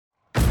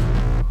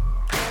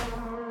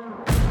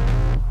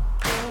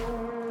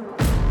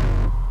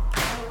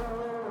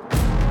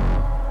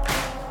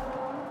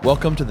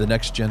Welcome to the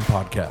Next Gen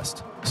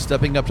Podcast.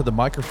 Stepping up to the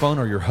microphone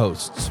are your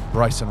hosts,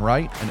 Bryson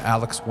and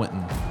Alex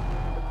Winton.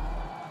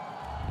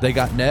 They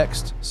got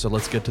next, so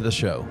let's get to the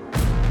show.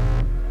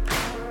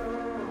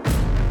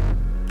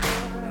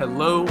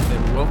 Hello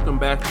and welcome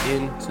back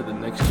into the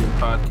Next Gen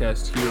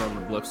Podcast here on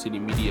the Bluff City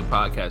Media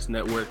Podcast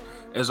Network.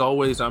 As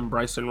always, I'm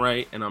Bryson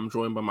Wright and I'm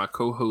joined by my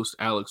co-host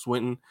Alex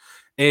Winton.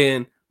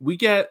 And we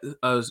got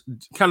a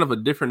kind of a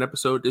different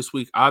episode this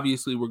week.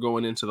 Obviously, we're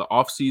going into the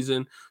off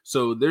season,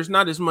 so there's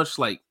not as much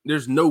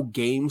there's no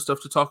game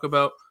stuff to talk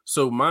about.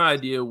 So my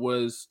idea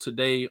was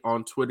today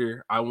on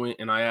Twitter, I went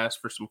and I asked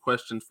for some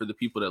questions for the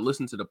people that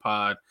listen to the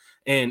pod.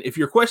 And if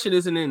your question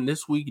isn't in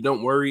this week,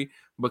 don't worry,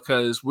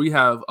 because we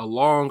have a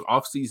long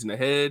off season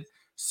ahead.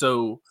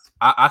 So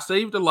I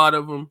saved a lot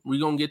of them.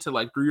 We're going to get to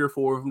like 3 or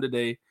 4 of them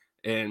today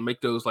and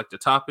make those like the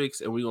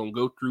topics. And we're going to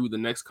go through the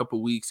next couple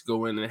of weeks,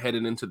 going and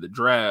heading into the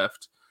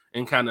draft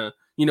and kind of,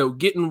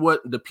 getting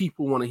what the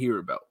people want to hear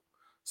about.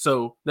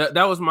 So that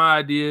was my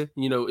idea.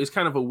 It's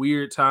kind of a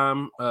weird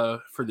time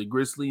for the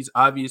Grizzlies.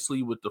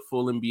 Obviously, with the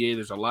full NBA,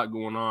 there's a lot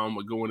going on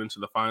with going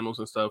into the finals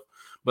and stuff,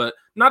 but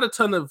not a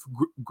ton of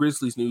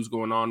Grizzlies news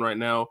going on right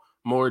now.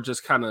 More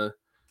just kind of,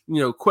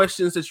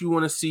 questions that you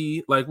want to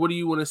see. Like, what do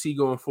you want to see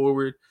going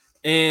forward?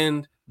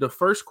 And the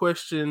first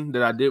question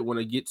that I did want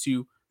to get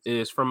to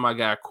is from my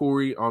guy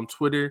Corey on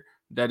Twitter.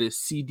 That is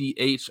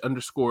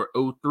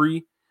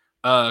CDH_03.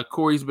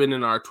 Corey's been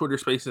in our Twitter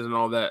spaces and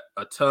all that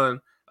a ton,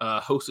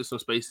 hosted some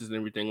spaces and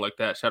everything like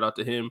that. Shout out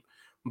to him.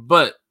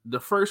 But the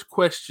first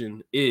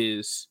question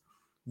is,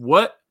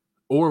 what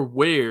or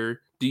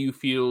where do you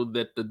feel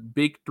that the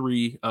big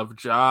three of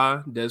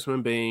Ja,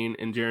 Desmond Bane,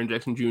 and Jaren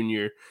Jackson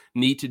Jr.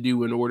 need to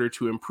do in order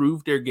to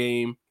improve their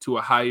game to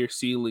a higher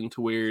ceiling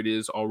to where it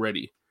is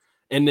already?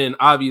 And then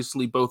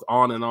obviously both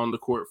on and on the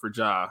court for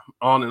Ja,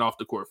 on and off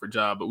the court for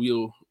Ja, but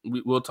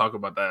we'll talk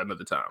about that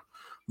another time.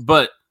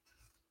 But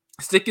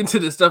sticking to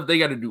the stuff they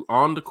got to do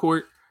on the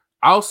court,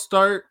 I'll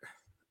start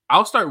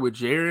with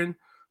Jaren,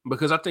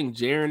 because I think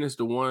Jaren is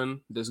the one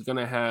that's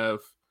gonna have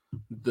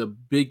the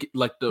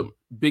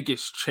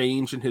biggest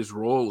change in his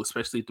role,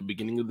 especially at the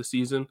beginning of the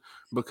season,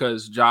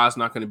 because Ja's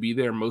not going to be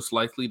there most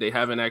likely. They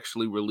haven't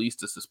actually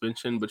released a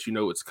suspension, but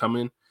it's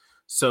coming.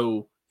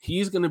 So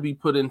he's going to be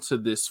put into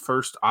this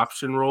first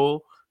option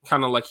role,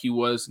 kind of like he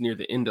was near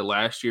the end of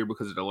last year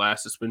because of the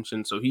last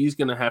suspension. So he's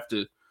going to have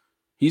to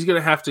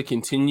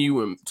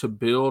continue to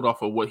build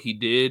off of what he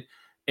did.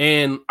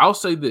 And I'll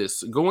say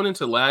this, going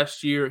into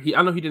last year,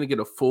 I know he didn't get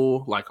a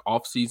full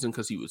off season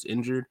because he was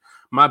injured.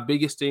 My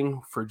biggest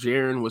thing for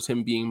Jaren was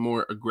him being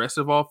more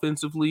aggressive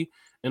offensively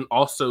and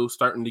also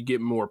starting to get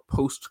more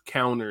post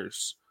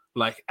counters.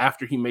 Like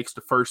after he makes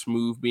the first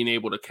move, being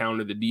able to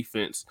counter the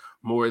defense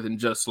more than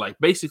just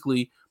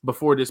basically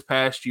before this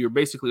past year,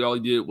 basically all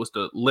he did was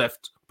the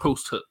left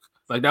post hook.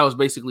 That was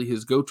basically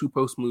his go-to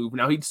post move.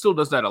 Now he still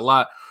does that a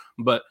lot,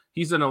 but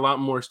he's done a lot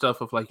more stuff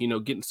of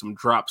getting some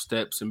drop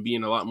steps and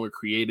being a lot more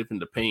creative in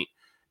the paint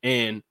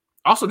and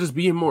also just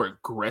being more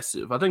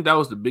aggressive. I think that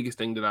was the biggest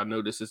thing that I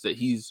noticed, is that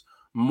he's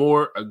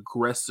more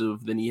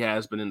aggressive than he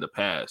has been in the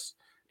past.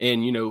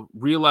 And,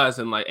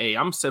 realizing hey,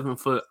 I'm 7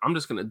 foot, I'm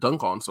just going to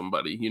dunk on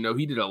somebody.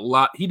 He did a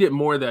lot. He did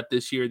more of that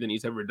this year than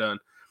he's ever done.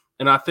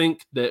 And I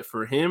think that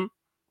for him,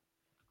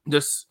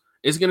 it's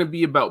going to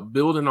be about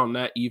building on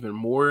that even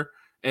more.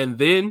 And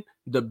then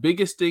the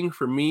biggest thing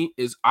for me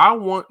is I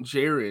want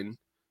Jaren,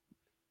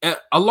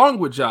 along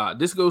with Ja,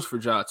 this goes for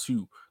Ja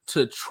too,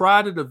 to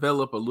try to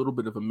develop a little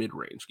bit of a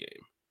mid-range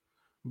game.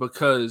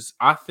 Because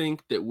I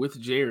think that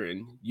with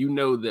Jaren,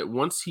 that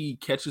once he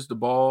catches the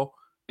ball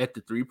at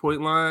the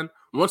three-point line,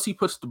 once he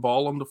puts the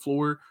ball on the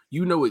floor,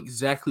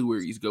 exactly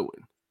where he's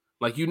going.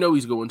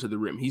 He's going to the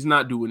rim. He's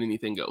not doing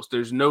anything else.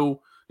 There's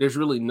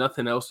really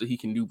nothing else that he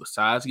can do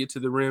besides get to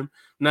the rim.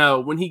 Now,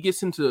 when he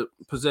gets into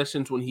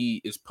possessions, when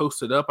he is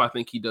posted up, I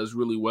think he does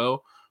really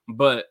well.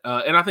 But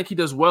and I think he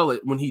does well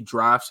when he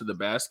drives to the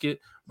basket.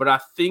 But I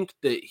think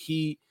that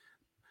he,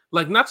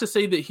 not to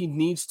say that he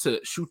needs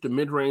to shoot the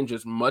mid-range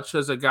as much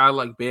as a guy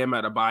like Bam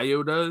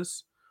Adebayo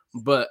does,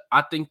 but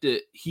I think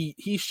that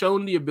he's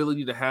shown the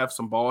ability to have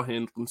some ball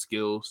handling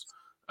skills.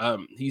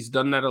 He's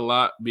done that a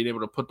lot, being able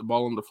to put the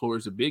ball on the floor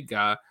as a big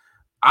guy.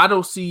 I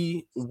don't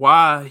see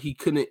why he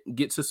couldn't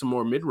get to some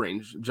more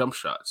mid-range jump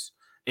shots.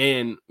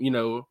 And,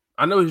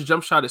 I know his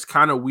jump shot is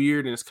kind of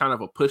weird and it's kind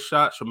of a push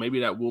shot, so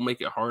maybe that will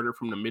make it harder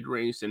from the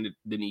mid-range than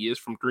he is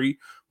from three.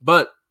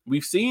 But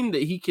we've seen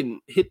that he can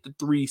hit the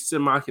three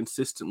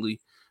semi-consistently,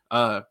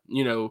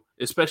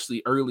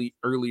 especially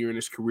earlier in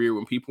his career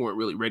when people weren't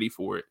really ready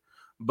for it.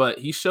 But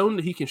he's shown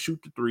that he can shoot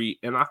the three,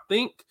 and I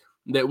think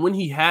that when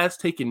he has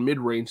taken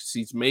mid-range,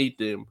 he's made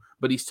them,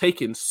 but he's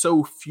taken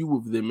so few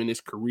of them in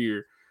his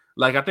career.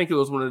 I think it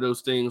was one of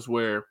those things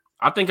where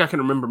I think I can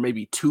remember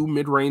maybe 2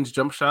 mid-range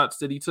jump shots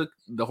that he took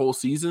the whole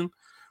season.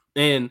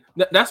 And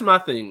that's my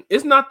thing.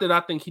 It's not that I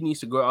think he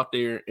needs to go out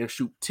there and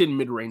shoot 10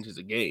 mid-ranges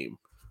a game,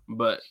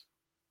 but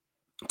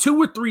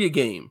 2 or 3 a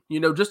game,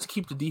 just to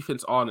keep the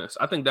defense honest.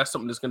 I think that's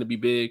something that's going to be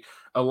big,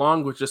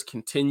 along with just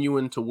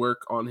continuing to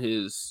work on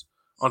his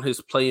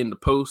play in the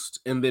post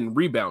and then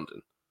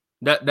rebounding.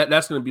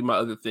 That's going to be my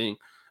other thing.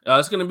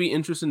 It's going to be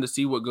interesting to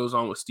see what goes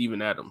on with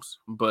Steven Adams,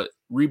 but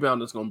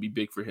rebound is going to be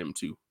big for him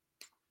too.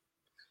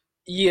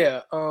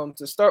 Yeah.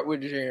 To start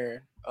with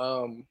Jaren,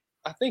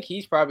 I think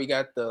he's probably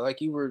got the,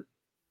 like you were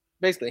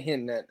basically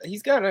hinting at,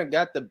 he's kind of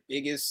got the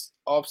biggest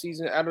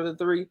offseason out of the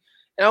three.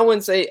 And I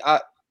wouldn't say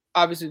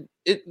obviously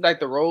it like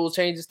the role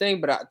changes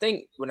thing, but I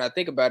think when I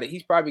think about it,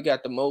 he's probably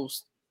got the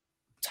most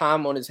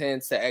time on his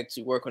hands to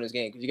actually work on his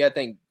game. Because you got to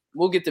think,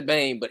 we'll get to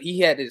Bane, but he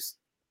had his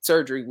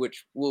surgery,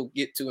 which we'll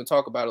get to and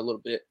talk about a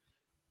little bit.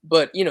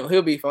 But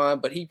he'll be fine.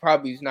 But he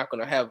probably is not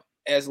going to have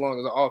as long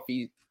as an off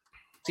he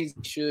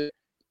should.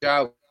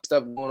 Job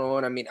stuff going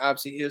on. I mean,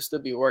 obviously he'll still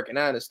be working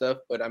out and stuff,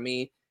 but I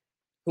mean,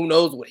 who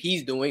knows what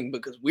he's doing,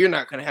 because we're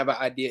not going to have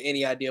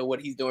any idea what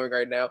he's doing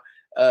right now,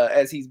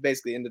 as he's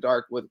basically in the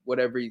dark with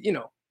whatever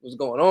was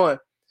going on.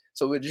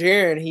 So with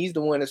Jaren, he's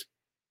the one that's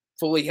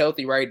fully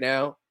healthy right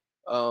now,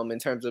 in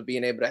terms of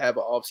being able to have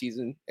an off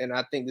season, and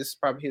I think this is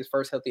probably his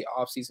first healthy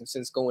off season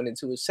since going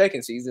into his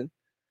second season.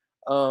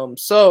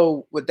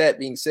 So with that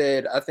being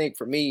said, I think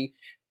for me,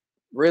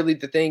 really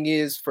the thing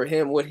is for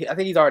him, I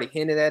think he's already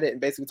hinted at it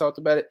and basically talked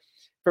about it.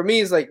 For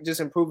me, is like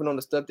just improving on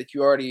the stuff that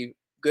you're already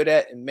good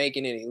at and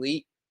making it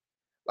elite.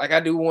 Like I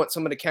do want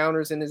some of the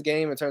counters in this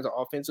game in terms of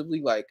offensively,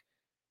 like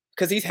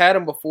because he's had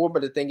them before,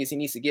 but the thing is he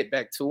needs to get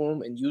back to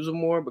them and use them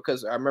more,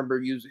 because I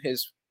remember using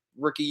his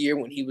rookie year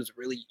when he was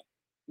really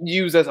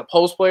used as a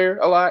post player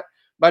a lot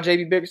by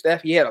JB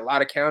Bickerstaff. He had a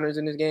lot of counters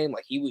in his game.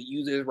 Like he would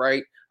use his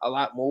right a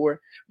lot more,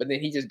 but then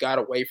he just got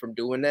away from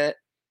doing that.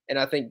 And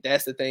I think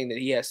that's the thing that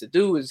he has to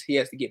do, is he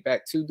has to get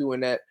back to doing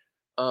that.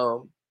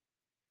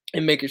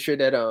 And making sure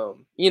that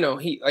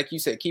he, like you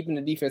said, keeping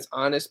the defense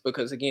honest,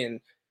 because again,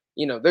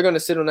 they're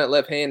gonna sit on that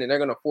left hand and they're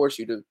gonna force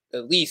you to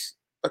at least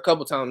a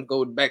couple times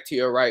go back to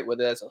your right,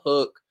 whether that's a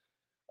hook,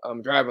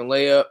 driving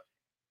layup.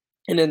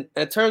 And then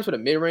in terms of the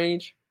mid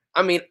range,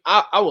 I mean,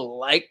 I would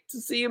like to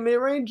see a mid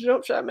range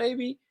jump shot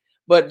maybe,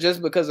 but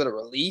just because of the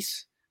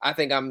release, I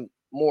think I'm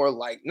more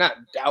like not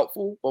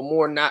doubtful, but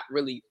more not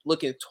really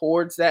looking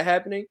towards that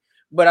happening.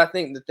 But I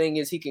think the thing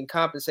is he can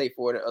compensate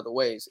for it in other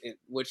ways,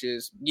 which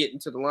is getting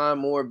to the line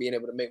more, being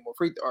able to make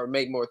more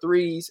make more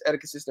threes at a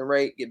consistent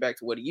rate, get back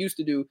to what he used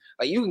to do.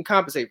 Like you can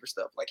compensate for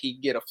stuff, like he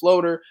can get a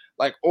floater,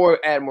 like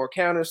or add more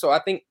counters. So I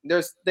think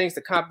there's things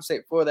to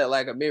compensate for that,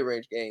 like a mid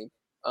range game,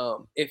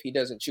 if he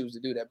doesn't choose to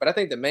do that. But I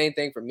think the main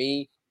thing for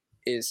me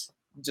is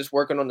just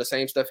working on the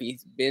same stuff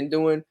he's been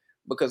doing,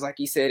 because like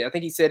he said, I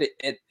think he said it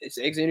at his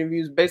exit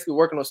interviews, basically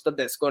working on stuff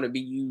that's going to be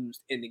used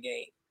in the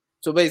game.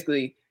 So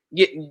basically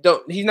he's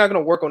not going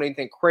to work on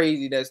anything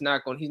crazy he's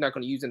not going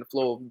to use in the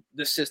flow of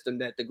the system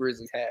that the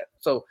Grizzlies have.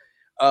 So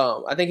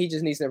I think he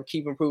just needs to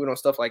keep improving on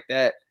stuff like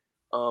that.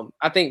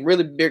 I think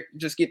really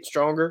just get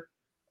stronger.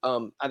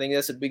 I think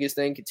that's the biggest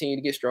thing, continue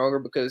to get stronger,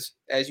 because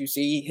as you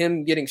see,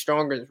 him getting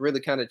stronger has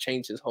really kind of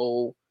changed his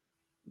whole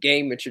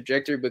game and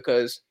trajectory,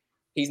 because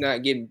he's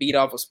not getting beat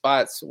off of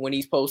spots when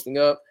he's posting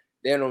up.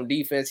 Then on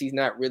defense, he's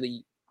not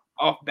really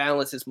off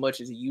balance as much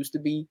as he used to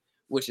be,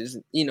 which is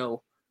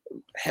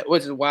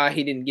why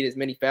he didn't get as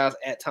many fouls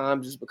at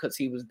times, just because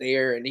he was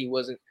there and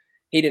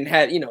he didn't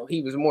have,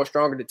 he was more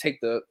stronger to take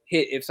the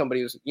hit if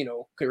somebody was,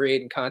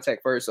 creating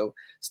contact first. So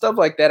stuff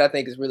like that, I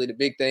think, is really the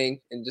big thing,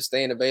 and just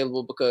staying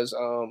available, because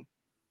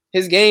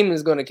his game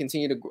is going to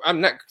continue to,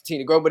 I'm not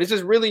continue to grow, but it's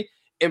just really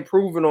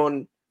improving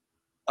on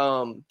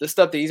the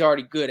stuff that he's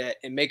already good at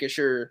and making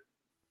sure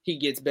he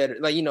gets better.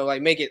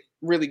 Like make it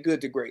really good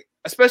to great,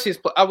 especially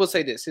I will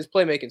say this, his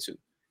playmaking too.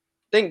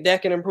 Think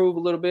that can improve a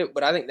little bit,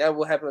 but I think that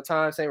will happen with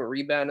time. Same with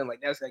rebounding,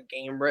 like that's that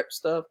game rep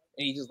stuff,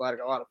 and he just like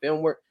a lot of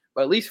film work.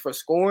 But at least for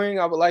scoring,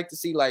 I would like to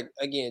see, like,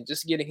 again,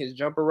 just getting his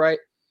jumper right.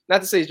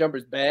 Not to say his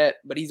jumper's bad,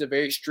 but he's a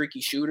very streaky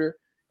shooter,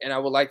 and I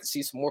would like to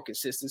see some more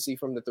consistency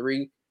from the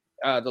three.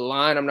 The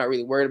line, I'm not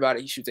really worried about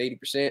it. He shoots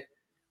 80%.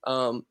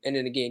 And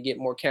then again, get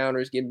more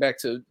counters, getting back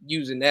to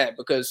using that,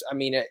 because I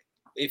mean,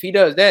 if he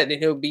does that, then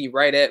he'll be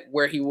right at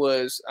where he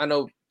was. I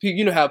know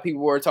how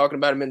people were talking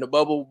about him in the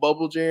bubble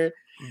Jaren.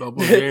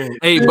 Bubble Jaren.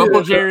 Hey,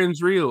 Bubble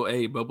Jaren's real.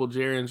 Hey, Bubble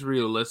Jaren's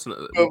real. Listen,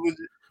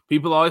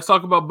 people always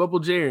talk about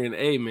Bubble Jaren.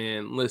 Hey,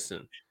 man,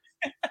 listen.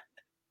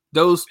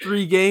 Those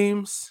three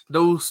games,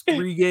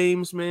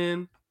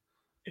 man.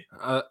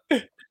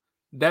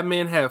 That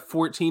man had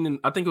 14, and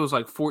I think it was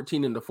like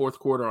 14 in the fourth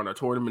quarter on a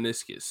torn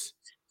meniscus.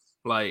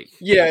 Like,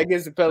 yeah,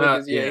 against the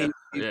Pelicans, he had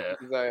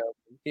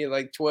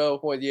like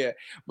 12 points, yeah.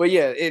 But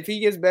yeah, if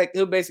he gets back,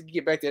 he'll basically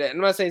get back to that. I'm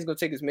not saying he's gonna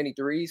take as many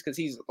threes, because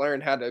he's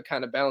learned how to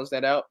kind of balance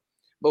that out.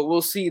 But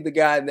we'll see the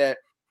guy that,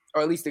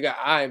 or at least the guy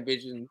I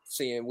envision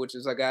seeing, which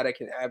is a guy that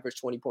can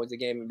average 20 points a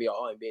game and be an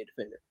all-NBA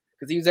defender.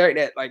 Because he was right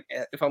at, like,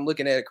 if I'm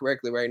looking at it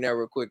correctly right now,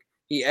 real quick,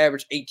 he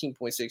averaged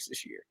 18.6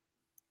 this year.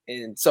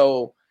 And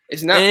so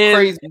it's not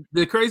crazy.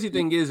 The crazy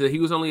thing is that he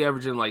was only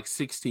averaging like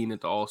 16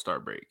 at the All-Star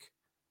break.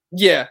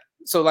 Yeah.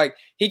 So, like,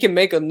 he can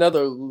make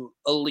another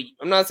elite.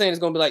 I'm not saying it's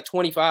going to be like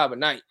 25 a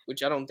night,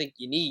 which I don't think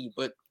you need.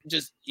 But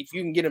just if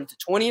you can get him to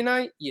 20 a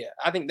night, yeah,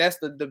 I think that's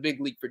the big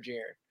leap for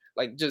Jaren.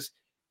 Like, just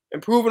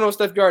improving on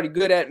stuff you're already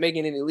good at,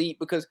 making it elite.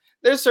 Because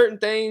there's certain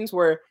things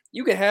where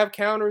you can have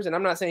counters, and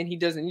I'm not saying he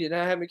doesn't need to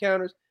not have any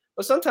counters,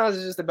 but sometimes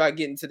it's just about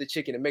getting to the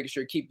chicken and making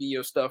sure keeping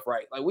your stuff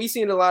right. Like we've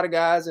seen a lot of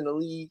guys in the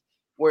league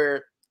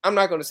where I'm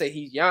not going to say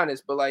he's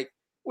Giannis, but like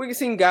we've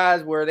seen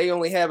guys where they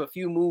only have a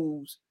few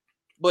moves,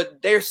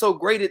 but they're so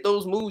great at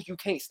those moves you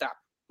can't stop.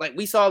 Like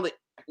we saw it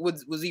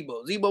with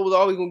Zebo. Zebo was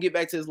always going to get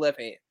back to his left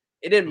hand.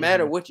 It didn't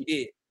matter what you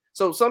did.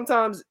 So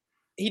sometimes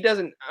he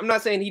doesn't. I'm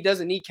not saying he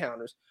doesn't need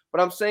counters,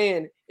 but I'm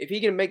saying if he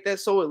can make that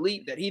so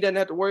elite that he doesn't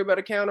have to worry about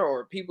a counter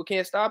or people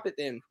can't stop it,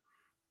 then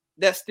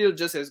that's still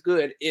just as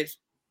good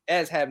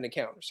as having a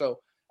counter. So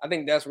I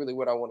think that's really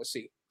what I want to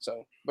see.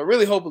 So, but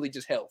really, hopefully,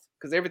 just health,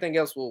 because everything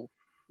else will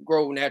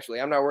grow naturally.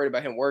 I'm not worried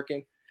about him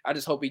working. I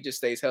just hope he just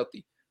stays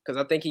healthy,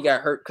 because I think he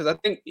got hurt. Because I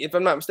think, if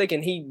I'm not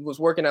mistaken, he was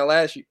working out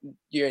last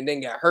year and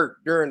then got hurt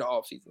during the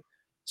offseason.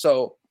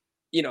 So,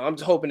 I'm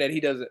just hoping that he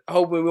doesn't.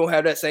 Hoping we won't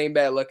have that same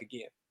bad luck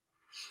again.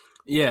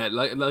 Yeah,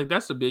 like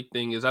that's the big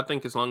thing is I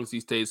think as long as he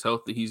stays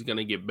healthy, he's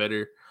gonna get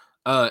better.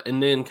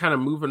 And then kind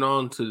of moving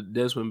on to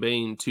Desmond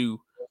Bane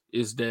too,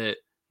 is that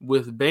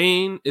with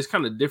Bane, it's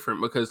kind of different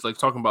because like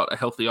talking about a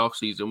healthy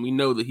offseason, we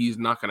know that he's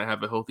not gonna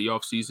have a healthy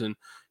offseason.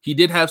 He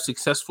did have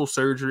successful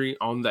surgery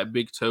on that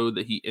big toe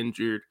that he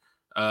injured.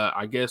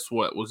 I guess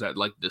what was that,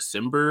 like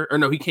December? Or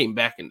no, he came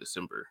back in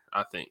December,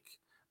 I think.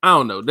 I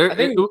don't know. I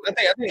think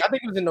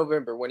it was in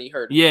November when he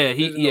hurt. Yeah,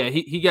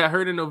 he got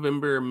hurt in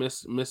November,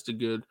 missed a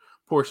good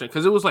portion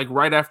because it was like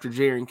right after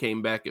Jaren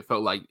came back. It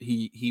felt like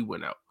he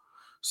went out.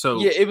 So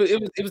yeah, it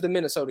was the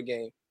Minnesota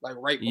game, like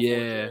right before.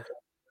 Yeah,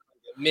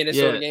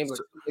 Minnesota game, like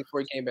 2 weeks before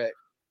he came back.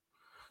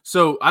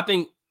 So I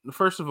think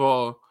first of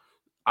all,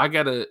 I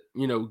gotta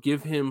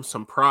give him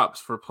some props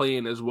for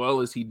playing as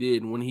well as he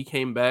did when he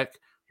came back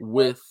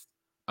with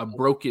a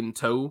broken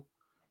toe.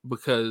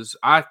 Because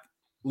I've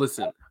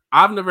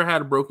never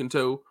had a broken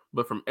toe,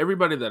 but from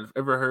everybody that I've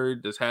ever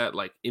heard that's had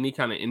like any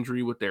kind of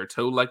injury with their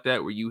toe like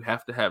that, where you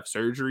have to have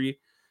surgery,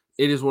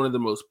 it is one of the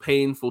most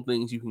painful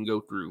things you can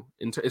go through,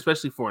 and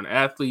especially for an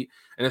athlete,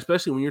 and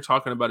especially when you're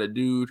talking about a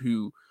dude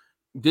who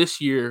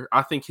this year,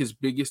 I think his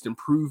biggest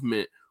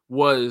improvement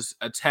was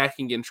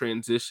attacking in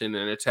transition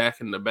and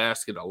attacking the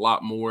basket a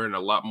lot more and a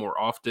lot more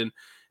often.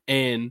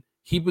 And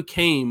he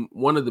became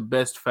one of the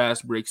best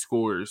fast break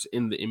scorers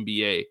in the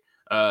NBA.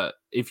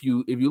 If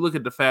you look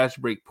at the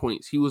fast break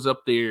points, he was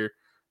up there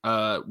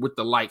with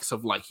the likes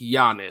of like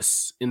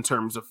Giannis in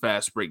terms of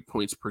fast break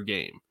points per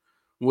game.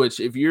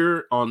 Which, if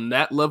you're on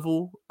that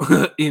level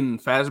in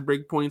fast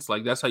break points,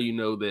 like that's how you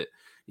know that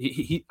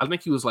I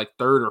think he was like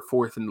third or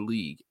fourth in the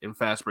league in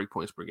fast break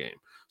points per game.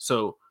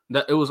 So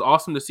that it was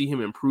awesome to see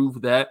him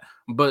improve that,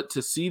 but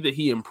to see that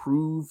he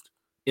improved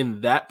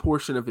in that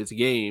portion of his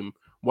game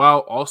while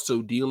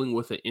also dealing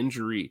with an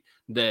injury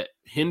that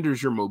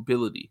hinders your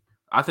mobility.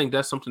 I think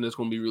that's something that's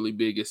going to be really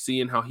big, is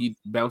seeing how he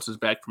bounces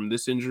back from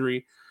this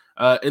injury.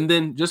 And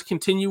then just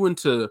continuing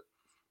to,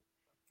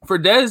 for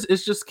Dez,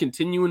 it's just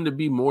continuing to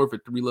be more of a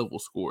 3-level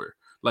scorer.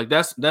 Like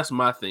that's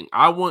my thing.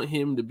 I want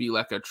him to be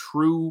like a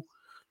true,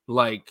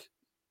 like,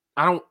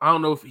 I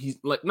don't know if he's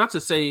like, not to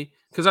say,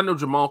 because I know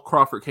Jamal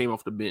Crawford came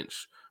off the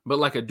bench, but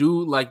like a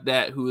dude like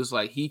that who is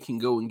like, he can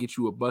go and get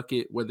you a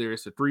bucket, whether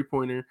it's a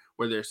 3-pointer,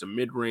 whether it's a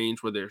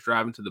mid-range, whether it's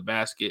driving to the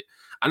basket.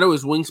 I know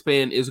his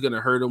wingspan is going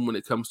to hurt him when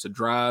it comes to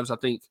drives. I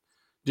think,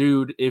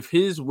 dude, if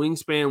his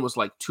wingspan was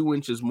like 2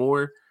 inches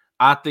more,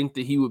 I think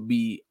that he would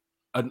be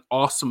an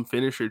awesome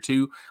finisher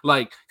too.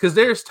 Like, because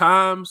there's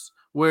times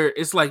where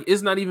it's like,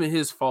 it's not even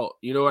his fault.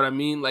 You know what I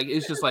mean? Like,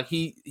 it's just like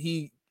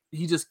he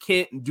just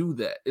can't do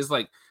that. It's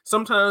like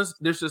sometimes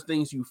there's just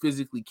things you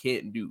physically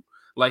can't do.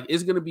 Like,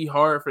 it's going to be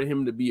hard for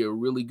him to be a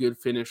really good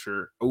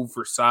finisher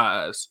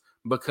oversized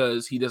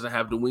because he doesn't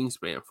have the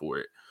wingspan for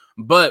it.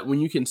 But when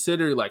you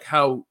consider like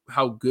how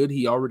good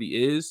he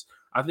already is,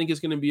 I think it's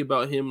going to be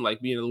about him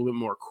like being a little bit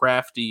more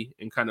crafty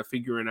and kind of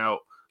figuring out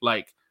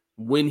like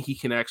when he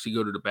can actually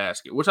go to the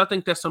basket, which I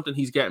think that's something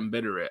he's gotten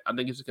better at. I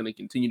think he's going to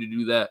continue to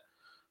do that,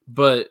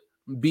 but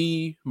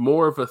be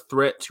more of a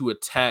threat to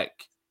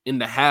attack in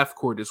the half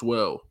court as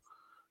well,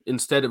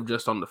 instead of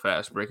just on the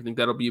fast break. I think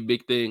that'll be a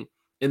big thing.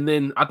 And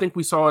then I think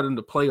we saw it in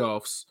the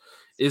playoffs,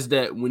 is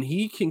that when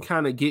he can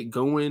kind of get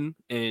going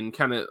and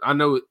kind of, I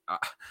know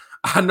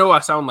I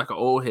sound like an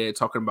old head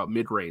talking about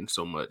mid-range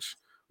so much,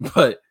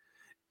 but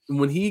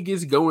when he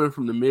gets going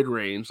from the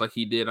mid-range like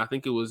he did, I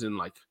think it was in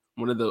like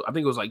I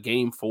think it was like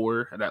game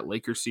 4 of that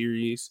Lakers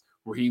series,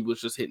 where he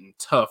was just hitting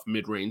tough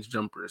mid-range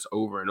jumpers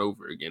over and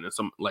over again, and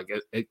some like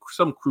at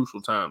some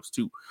crucial times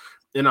too.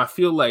 And I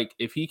feel like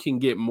if he can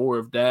get more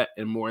of that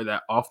and more of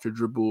that off the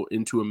dribble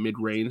into a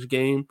mid-range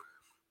game,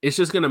 it's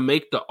just going to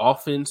make the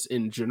offense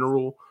in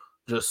general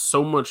just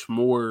so much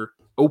more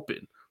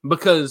open.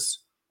 Because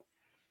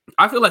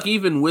I feel like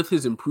even with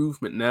his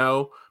improvement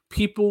now,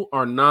 people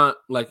are not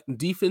like,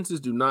 defenses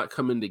do not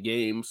come into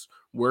games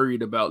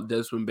worried about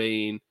Desmond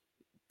Bane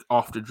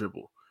off the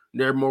dribble.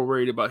 They're more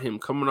worried about him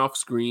coming off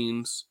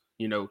screens,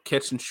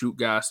 catch and shoot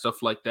guys,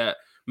 stuff like that,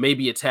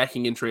 maybe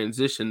attacking in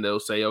transition, they'll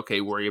say,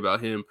 okay, worry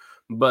about him.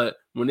 But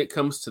when it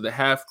comes to the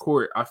half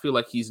court, I feel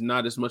like he's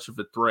not as much of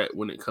a threat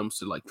when it comes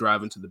to like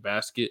driving to the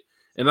basket.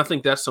 And I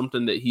think that's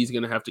something that he's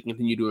going to have to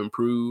continue to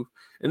improve.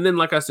 And then,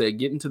 like I said,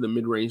 get into the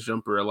mid-range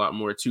jumper a lot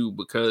more too,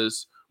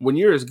 because when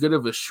you're as good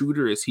of a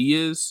shooter as he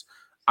is,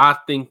 I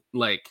think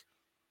like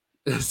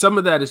some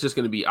of that is just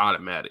going to be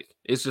automatic.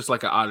 It's just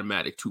like an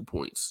automatic 2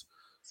 points.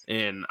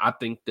 And I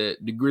think that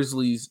the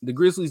Grizzlies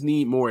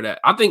need more of that.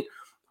 I think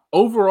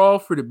overall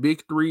for the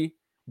big three,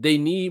 they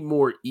need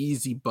more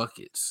easy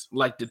buckets.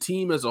 Like the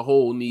team as a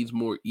whole needs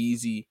more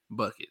easy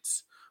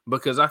buckets,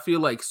 because I feel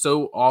like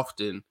so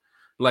often,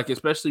 like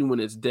especially when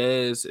it's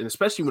Dez and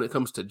especially when it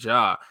comes to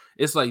Ja,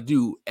 it's like,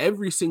 dude,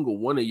 every single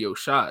one of your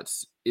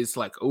shots is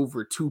like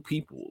over two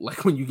people.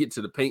 Like when you get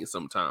to the paint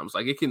sometimes,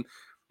 like it can,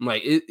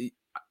 like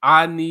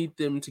I need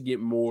them to get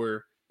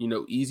more,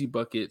 easy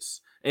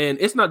buckets. And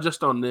it's not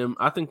just on them.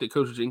 I think that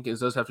Coach Jenkins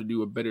does have to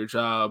do a better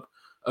job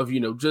of,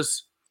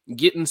 just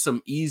getting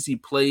some easy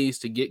plays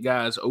to get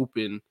guys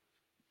open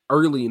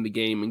early in the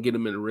game and get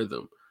them in a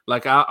rhythm.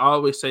 Like I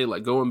always say,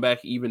 like going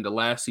back even to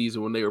last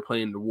season when they were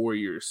playing the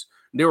Warriors,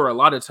 there were a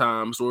lot of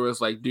times where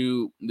it's like,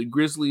 dude, the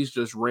Grizzlies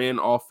just ran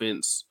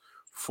offense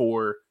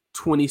for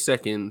 20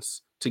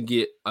 seconds to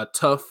get a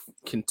tough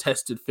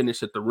contested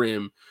finish at the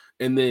rim.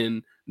 And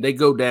then they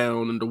go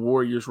down and the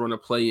Warriors run a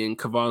play and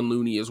Kevon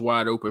Looney is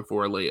wide open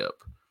for a layup.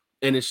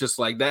 And it's just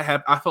like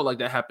that. I felt like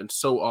that happened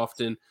so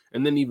often.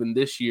 And then even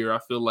this year, I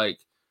feel like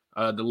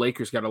the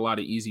Lakers got a lot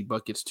of easy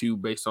buckets too,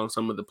 based on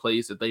some of the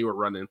plays that they were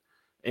running.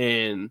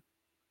 And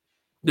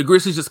the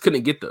Grizzlies just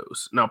couldn't get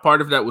those. Now,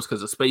 part of that was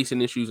because of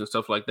spacing issues and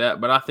stuff like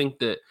that. But I think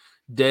that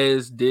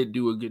Dez did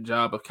do a good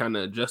job of kind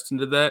of adjusting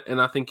to that.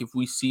 And I think if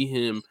we see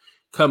him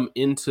come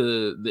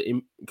into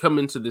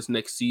this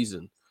next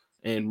season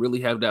and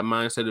really have that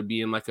mindset of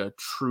being like a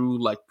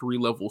true like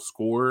 3-level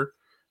scorer,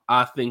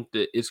 I think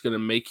that it's going to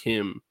make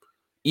him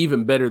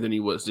even better than he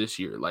was this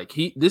year. Like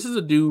this is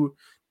a dude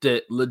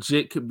that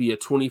legit could be a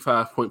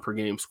 25 point per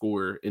game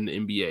scorer in the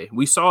NBA.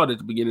 We saw it at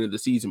the beginning of the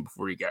season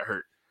before he got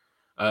hurt.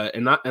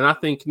 And I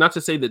think, not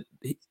to say that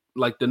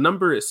like the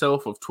number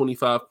itself of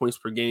 25 points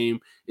per game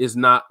is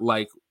not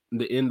like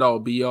the end all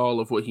be all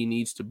of what he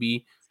needs to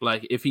be.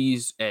 Like if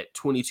he's at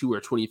 22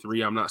 or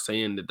 23, I'm not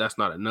saying that that's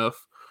not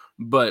enough,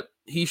 but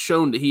he's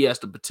shown that he has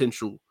the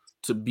potential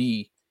to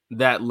be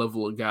that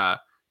level of guy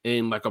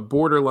and like a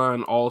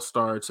borderline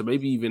all-star to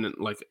maybe even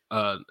like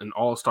an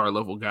all-star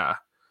level guy.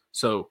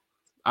 So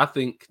I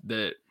think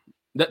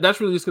that's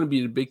really just going to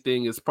be the big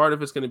thing. Is part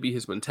of it's going to be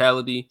his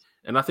mentality.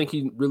 And I think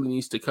he really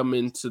needs to come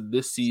into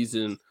this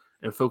season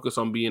and focus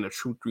on being a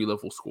true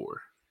 3-level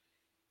scorer.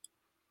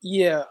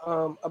 Yeah,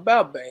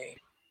 about Bane,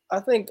 I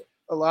think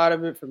a lot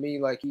of it for me,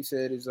 like you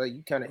said, is like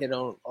you kind of hit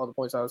on all the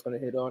points I was going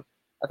to hit on.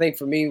 I think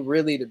for me,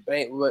 really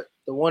the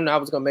one I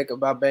was going to make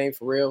about Bane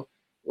for real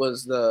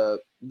was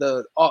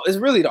it's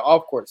really the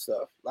off court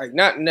stuff, like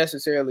not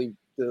necessarily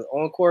the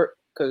on court,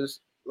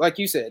 because like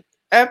you said,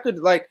 after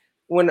like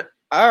when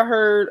I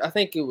heard, I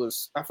think it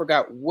was, I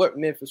forgot what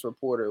Memphis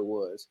reporter it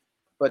was,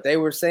 but they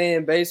were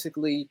saying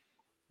basically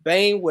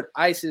Bane would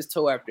ice his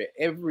toe after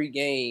every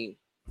game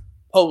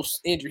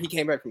post injury. He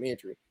came back from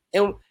injury.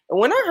 And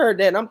when I heard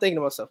that, I'm thinking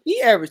to myself,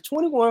 he averaged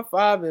 21,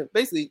 5, and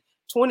basically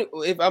 20.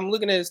 If I'm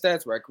looking at his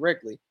stats right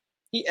correctly,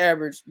 he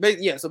averaged,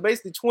 so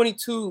basically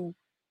 22,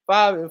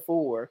 5, and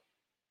 4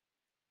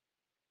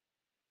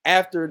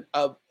 after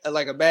a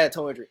bad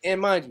toe injury. And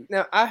mind you,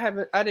 now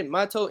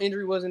my toe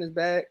injury wasn't as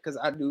bad because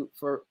I do,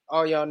 for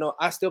all y'all know,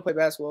 I still play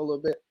basketball a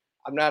little bit.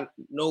 I'm not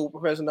no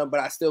professional,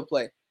 but I still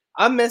play.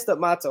 I messed up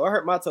my toe. I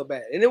hurt my toe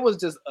bad. And it was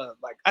just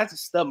I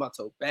just stubbed my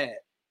toe bad.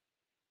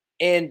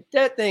 And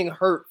that thing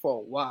hurt for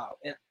a while.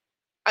 And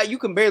you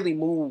can barely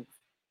move.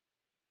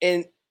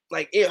 And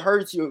like it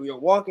hurts you. You're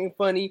walking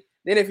funny.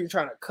 Then if you're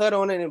trying to cut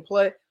on it and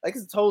play, like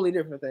it's a totally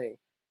different thing.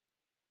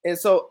 And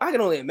so I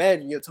can only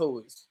imagine your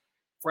toe is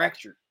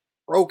fractured,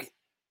 broken.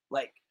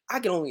 Like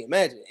I can only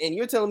imagine. And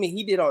you're telling me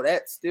he did all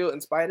that still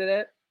in spite of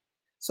that?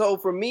 So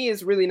for me,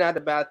 it's really not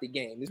about the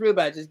game. It's really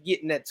about just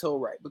getting that toe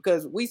right.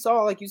 Because we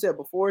saw, like you said,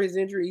 before his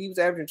injury, he was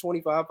averaging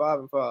 25, 5,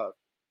 and 5.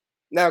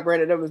 Now,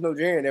 granted, there was no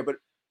Jaren there, but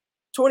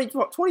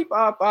 25,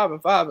 5,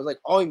 and 5 is like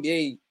all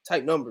NBA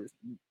type numbers.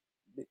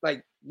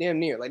 Like damn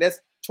near. Like that's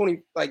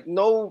 20. Like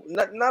no,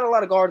 not a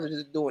lot of guards are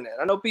just doing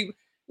that. I know people,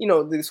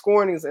 the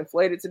scoring is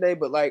inflated today,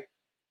 but like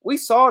we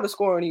saw the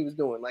scoring he was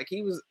doing. Like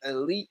he was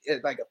elite,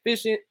 like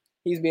efficient.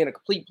 He's being a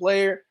complete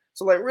player.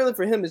 So like really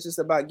for him, it's just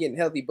about getting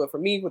healthy. But for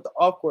me, with the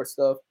off-court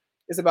stuff,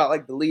 it's about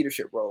like the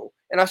leadership role.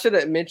 And I should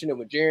have mentioned it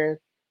with Jaren.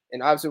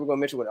 And obviously we're gonna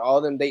mention with all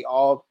of them. They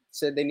all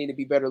said they need to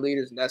be better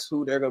leaders, and that's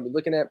who they're gonna be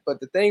looking at. But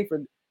the thing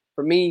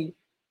for me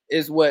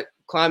is what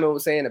Kleiman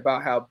was saying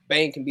about how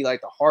Bane can be like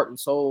the heart and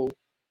soul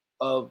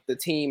of the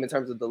team in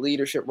terms of the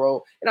leadership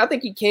role. And I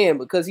think he can,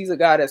 because he's a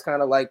guy that's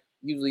kind of like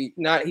usually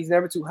he's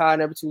never too high,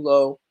 never too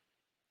low.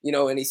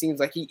 And he seems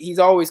like he's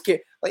always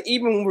cared. Like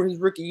even when his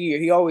rookie year,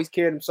 he always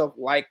carried himself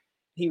like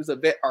he was a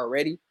vet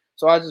already.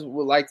 So I just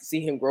would like to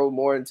see him grow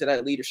more into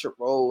that leadership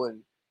role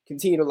and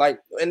continue to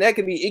and it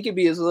could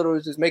be as little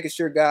as just making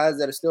sure guys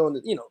that are still in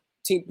the,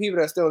 team, people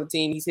that are still in the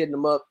team, he's hitting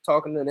them up,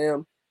 talking to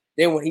them.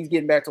 Then when he's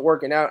getting back to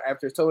working out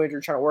after his toe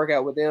injury, trying to work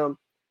out with them,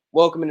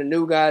 welcoming the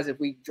new guys if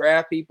we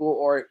draft people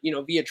or,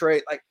 via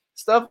trade, like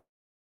stuff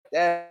like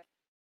that.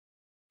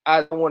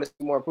 I don't want to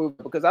see more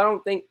improvement because I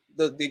don't think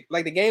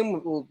the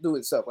game will do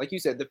itself. Like you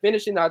said, the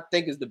finishing I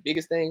think is the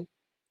biggest thing.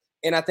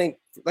 And I think,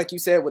 like you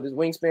said, with his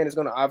wingspan, it's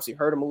going to obviously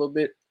hurt him a little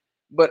bit.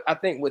 But I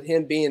think with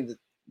him being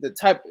the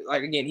type,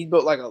 again, he's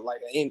built like a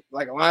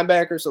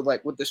linebacker. So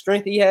with the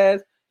strength he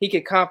has, he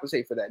can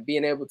compensate for that.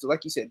 Being able to,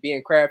 like you said,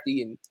 being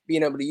crafty and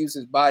being able to use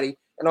his body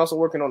and also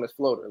working on his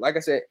floater. Like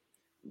I said,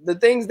 the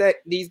things that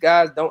these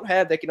guys don't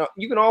have,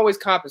 you can always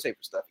compensate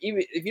for stuff.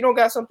 Even if you don't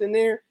got something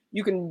there,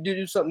 you can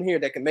do something here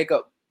that can make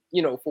up,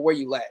 for where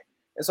you lack.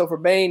 And so for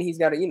Bane, he's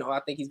got to, I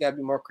think he's got to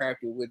be more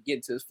crafty with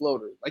getting to his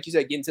floater. Like you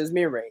said, getting to his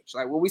mid-range.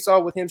 Like what we saw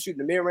with him shooting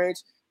the mid-range,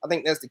 I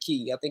think that's the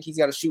key. I think he's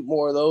got to shoot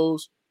more of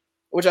those,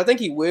 which I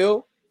think he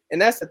will.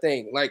 And that's the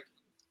thing. Like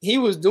he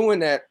was doing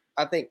that,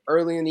 I think,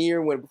 early in the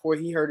year before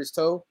he hurt his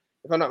toe,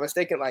 if I'm not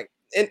mistaken.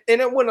 And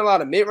it wasn't a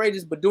lot of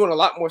mid-ranges, but doing a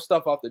lot more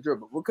stuff off the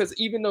dribble. Because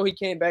even though he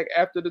came back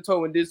after the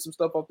toe and did some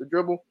stuff off the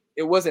dribble,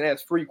 it wasn't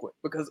as frequent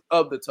because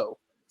of the toe.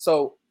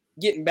 So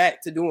getting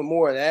back to doing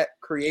more of that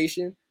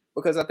creation,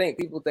 because I think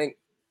people think,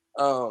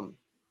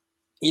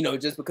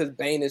 just because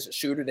Bane is a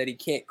shooter that he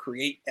can't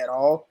create at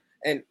all.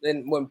 And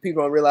then when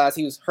people don't realize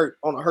he was hurt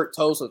on a hurt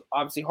toe, so it's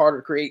obviously harder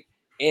to create.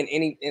 And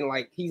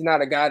he's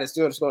not a guy that's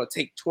still just going to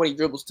take 20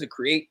 dribbles to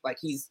create. Like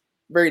he's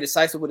very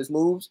decisive with his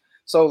moves.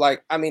 So I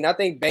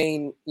think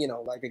Bane, he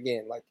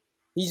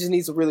just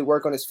needs to really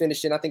work on his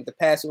finishing. I think the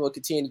passing will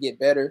continue to get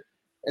better.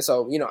 And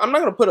so, I'm not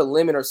going to put a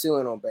limit or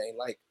ceiling on Bane.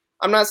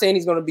 I'm not saying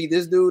he's going to be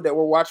this dude that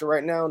we're watching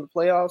right now in the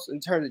playoffs in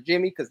terms of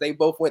Jimmy, because they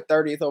both went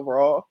 30th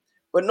overall.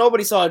 But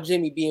nobody saw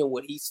Jimmy being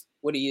what he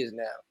is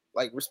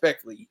now,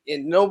 respectfully.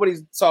 And nobody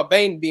saw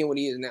Bane being what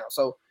he is now.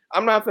 So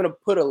I'm not going to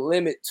put a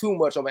limit too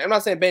much on Bane. I'm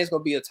not saying Bane's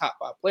going to be a top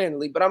 5 player in the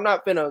league, but I'm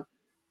not going to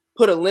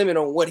put a limit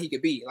on what he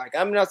could be.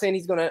 I'm not saying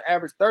he's going to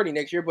average 30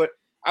 next year, but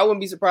I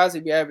wouldn't be surprised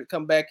if he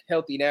come back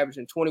healthy and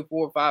averaging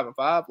 24, 5, and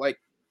 5.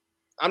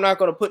 I'm not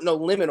going to put no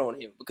limit on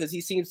him because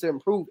he seems to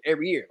improve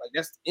every year.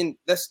 That's in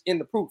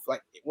the proof.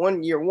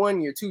 1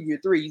 year, 2 year,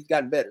 3, he's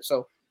gotten better.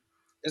 So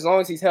as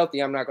long as he's healthy,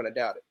 I'm not going to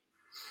doubt it.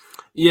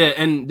 Yeah,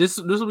 and this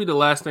will be the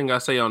last thing I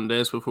say on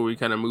this before we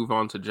kind of move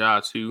on to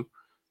Ja too,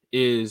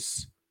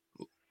 is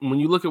when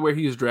you look at where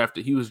he was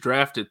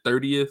drafted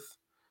 30th.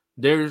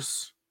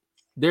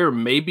 There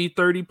may be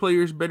 30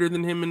 players better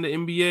than him in the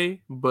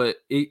NBA, but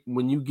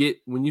when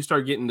you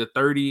start getting to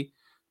 30,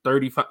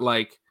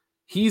 35,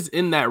 he's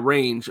in that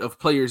range of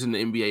players in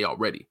the NBA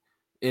already,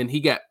 and he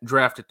got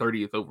drafted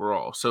 30th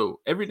overall. So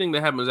everything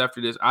that happens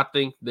after this, I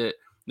think that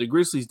the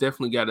Grizzlies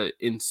definitely got an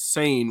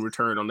insane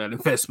return on that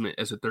investment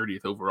as a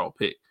 30th overall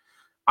pick.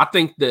 I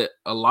think that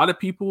a lot of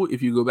people,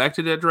 if you go back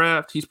to that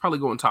draft, he's probably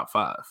going top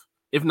 5,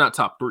 if not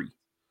top 3.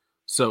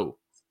 So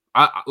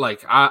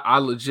I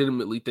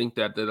legitimately think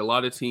that a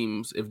lot of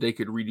teams, if they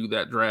could redo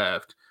that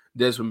draft,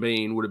 Desmond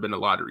Bane would have been a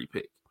lottery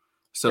pick.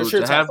 So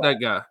to have that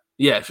guy,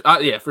 yeah,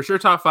 for sure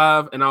top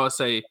 5, and I would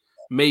say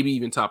maybe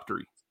even top 3.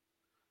 Yep.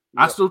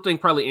 I still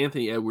think probably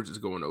Anthony Edwards is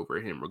going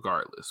over him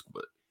regardless,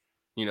 but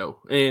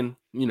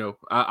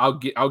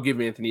I'll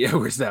give Anthony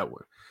Edwards that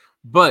one.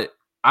 But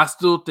I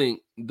still think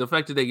the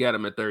fact that they got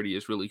him at 30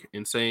 is really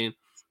insane.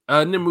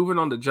 And then moving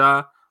on to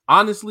Ja,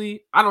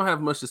 honestly, I don't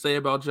have much to say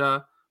about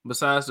Ja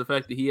besides the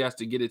fact that he has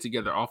to get it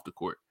together off the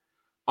court.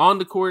 On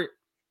the court,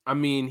 I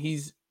mean,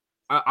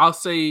 I'll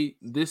say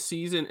this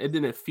season, it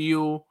didn't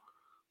feel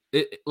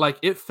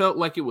it felt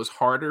like it was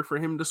harder for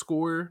him to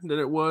score than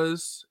it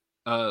was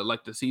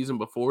the season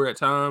before at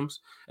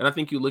times. And I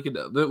think you look at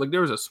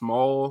there was a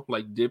small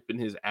dip in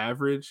his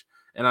average,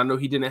 and I know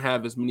he didn't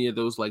have as many of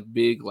those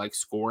big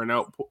scoring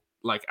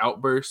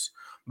outbursts.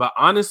 But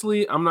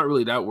honestly, I'm not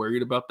really that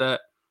worried about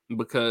that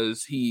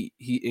because he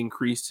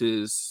increased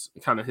his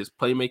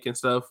playmaking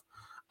stuff.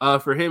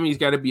 For him, he's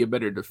got to be a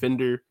better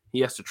defender. He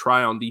has to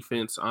try on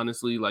defense.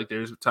 Honestly,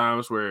 there's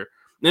times where,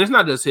 and it's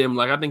not just him.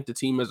 I think the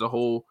team as a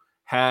whole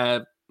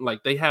have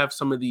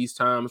some of these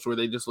times where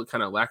they just look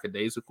kind of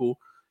lackadaisical.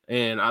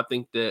 And I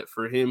think that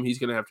for him, he's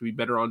going to have to be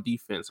better on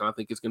defense. And I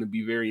think it's going to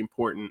be very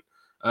important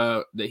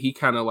that he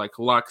kind of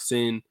locks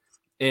in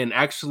and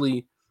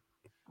actually,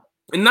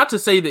 and not to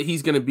say that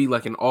he's going to be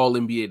an all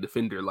NBA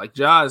defender.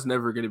 Ja is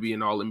never going to be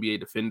an all NBA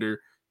defender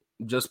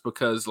just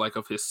because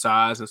of his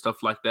size and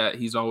stuff like that.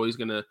 He's always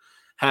going to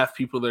have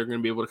people that are going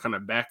to be able to kind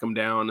of back him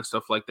down and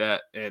stuff like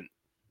that. And,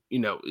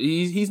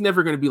 he's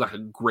never going to be a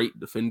great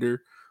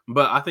defender.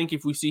 But I think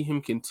if we see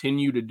him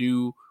continue to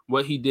do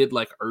what he did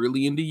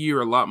early in the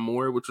year a lot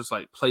more, which was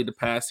play the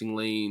passing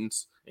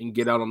lanes and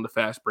get out on the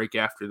fast break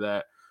after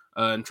that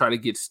and try to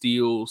get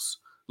steals,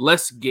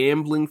 less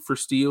gambling for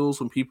steals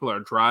when people are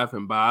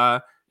driving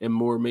by and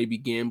more maybe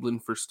gambling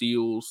for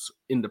steals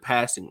in the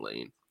passing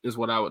lane is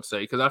what I would say.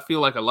 Because I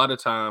feel a lot of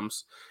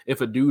times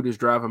if a dude is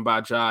driving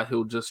by Ja,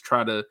 he'll just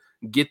try to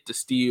get the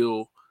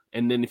steal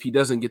And then if he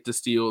doesn't get the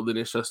steal, then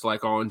it's just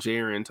like on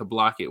Jaren to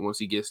block it once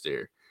he gets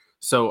there.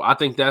 So I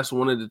think that's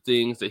one of the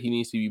things that he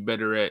needs to be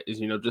better at is,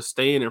 just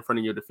staying in front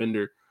of your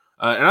defender.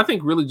 And I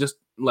think really just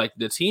like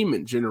the team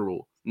in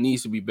general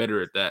needs to be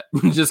better at that.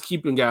 Just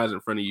keeping guys in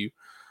front of you.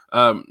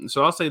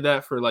 So I'll say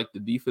that for like the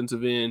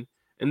defensive end.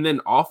 And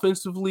then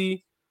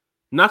offensively,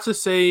 not to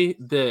say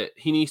that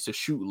he needs to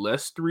shoot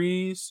less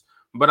threes,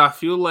 but I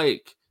feel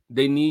like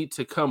they need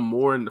to come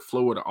more in the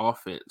flow of the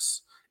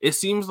offense. It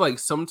seems like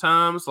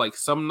sometimes, like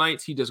some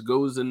nights, he just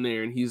goes in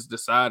there and he's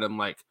deciding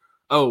like,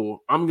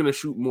 oh, I'm going to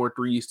shoot more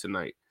threes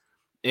tonight.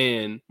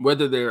 And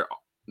whether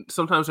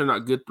sometimes they're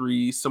not good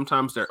threes,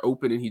 sometimes they're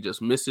open and he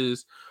just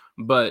misses.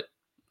 But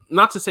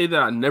not to say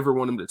that I never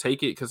want him to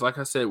take it, because like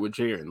I said with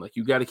Jaren, like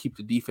you got to keep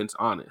the defense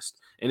honest.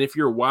 And if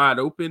you're wide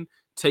open,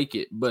 take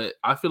it. But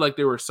I feel like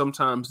there were some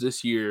times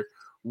this year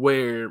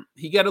where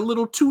he got a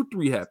little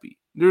 2-3 happy.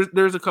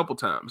 There's a couple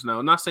times. Now,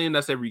 I'm not saying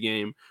that's every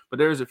game, but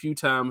there's a few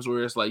times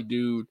where it's like,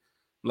 dude,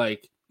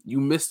 like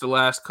you missed the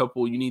last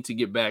couple. You need to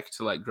get back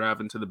to like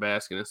driving to the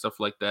basket and stuff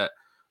like that.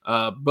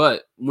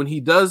 But when he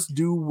does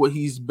do what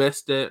he's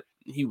best at,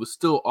 he was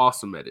still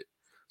awesome at it.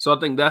 So I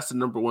think that's the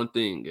number one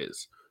thing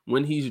is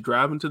when he's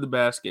driving to the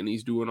basket and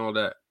he's doing all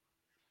that,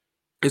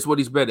 it's what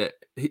he's best at.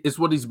 It's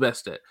what he's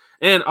best at.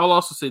 And I'll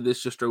also say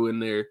this, just throw in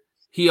there,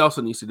 he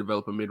also needs to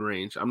develop a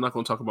mid-range. I'm not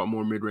going to talk about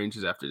more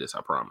mid-ranges after this,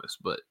 I promise.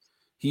 But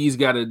he's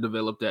got to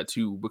develop that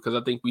too, because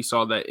I think we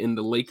saw that in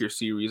the Lakers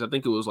series. I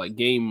think it was like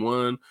game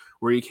 1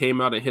 where he came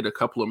out and hit a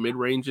couple of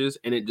mid-ranges,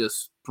 and it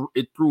just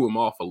it threw him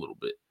off a little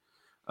bit.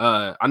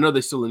 I know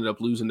they still ended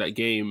up losing that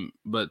game,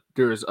 but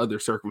there's other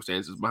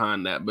circumstances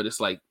behind that. But it's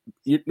like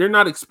they're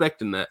not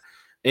expecting that.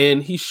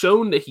 And he's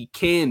shown that he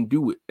can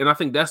do it. And I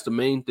think that's the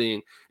main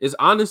thing is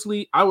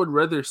honestly, I would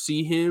rather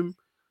see him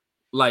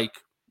like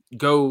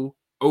go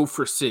 0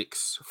 for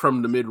 6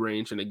 from the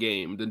mid-range in a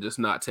game than just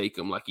not take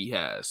him like he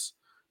has.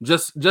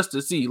 Just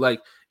to see,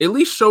 like, at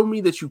least show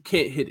me that you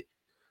can't hit it.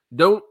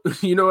 Don't,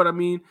 you know what I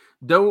mean?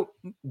 Don't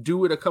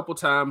do it a couple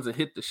times and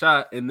hit the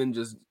shot and then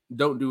just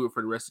don't do it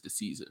for the rest of the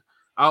season.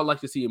 I would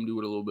like to see him do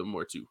it a little bit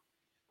more too.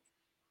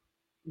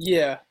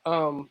 Yeah.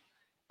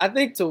 I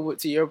think to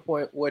your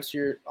point, what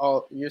you're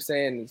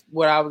saying is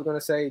what I was going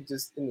to say,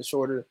 just in the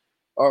shorter,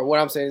 or what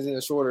I'm saying is in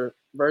the shorter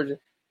version,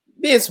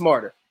 being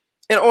smarter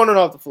and on and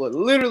off the floor.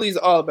 Literally is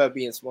all about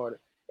being smarter.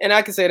 And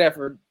I can say that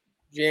for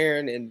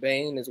Jaren and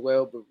Bane as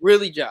well, but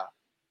really Ja.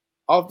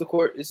 Off the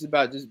court, it's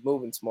about just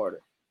moving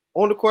smarter.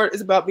 On the court,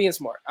 it's about being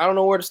smart. I don't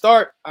know where to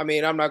start. I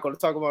mean, I'm not going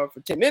to talk about it for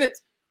 10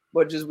 minutes,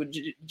 but just with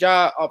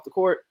Ja off the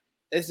court,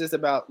 it's just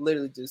about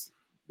literally just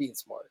being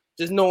smarter.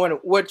 Just knowing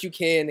what you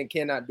can and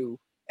cannot do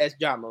as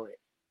Ja Morant,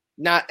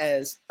 not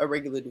as a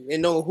regular dude,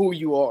 and know who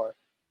you are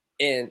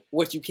and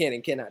what you can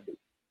and cannot do.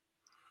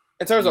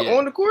 In terms of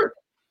on the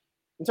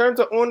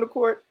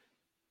court,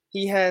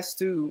 he has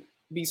to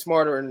be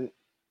smarter in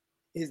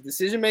his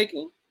decision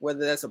making,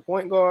 whether that's a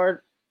point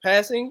guard,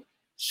 passing,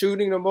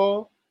 shooting the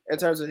ball, in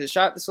terms of his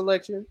shot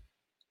selection,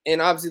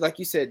 and obviously, like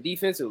you said,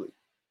 defensively.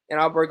 And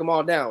I'll break them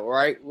all down,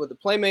 right? With the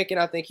playmaking,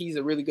 I think he's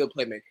a really good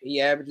playmaker.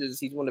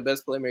 He's one of the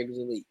best playmakers in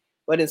the league.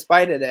 But in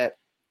spite of that,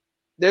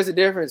 there's a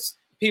difference.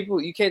 People,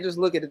 you can't just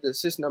look at the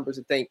assist numbers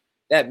and think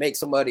that makes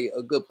somebody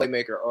a good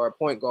playmaker or a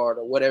point guard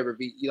or whatever.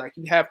 You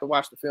have to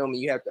watch the film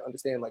and you have to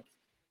understand, like,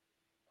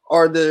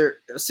 are the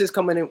assists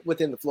coming in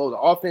within the flow of the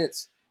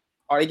offense?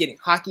 Are they getting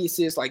hockey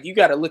assists? Like, you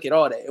got to look at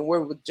all that. And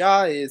where with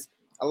Ja is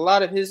a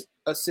lot of his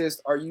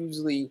assists are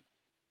usually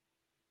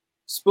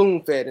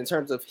spoon-fed in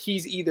terms of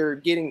he's either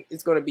getting,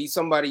 it's going to be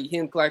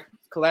him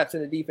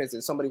collapsing the defense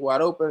and somebody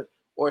wide open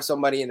or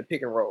somebody in the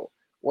pick and roll.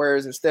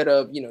 Whereas instead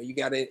of, you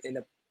got it in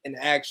an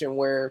action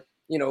where,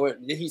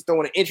 he's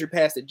throwing an entry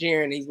pass to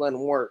Jaren and he's letting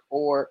him work,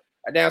 or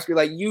a down screen.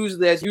 Like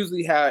that's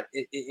usually how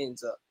it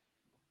ends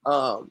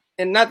up.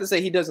 And not to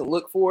say he doesn't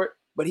look for it,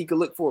 but he could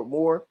look for it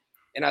more.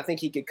 And I think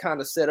he could kind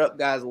of set up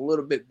guys a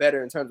little bit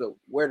better in terms of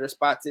where their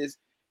spots is,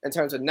 in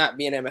terms of not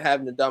being able to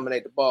having to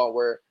dominate the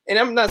ball. And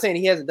I'm not saying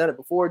he hasn't done it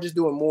before, just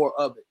doing more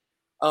of it.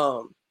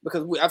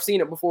 Because I've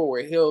seen it before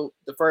where he'll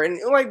defer. And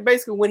like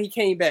basically when he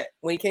came back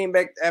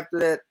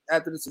after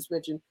the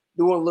suspension,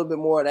 doing a little bit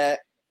more of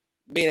that,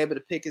 being able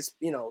to pick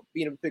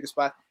a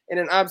spot. And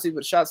then obviously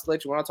with shot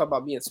selection, when I talk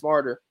about being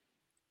smarter,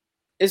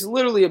 it's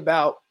literally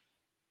about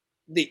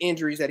the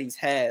injuries that he's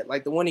had,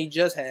 like the one he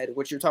just had,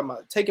 what you're talking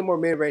about, taking more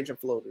mid-range and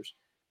floaters.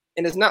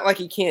 And it's not like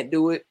he can't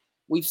do it.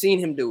 We've seen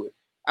him do it.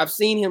 I've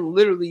seen him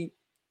literally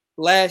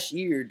last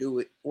year do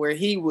it, where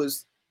he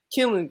was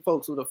killing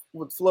folks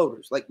with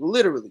floaters, like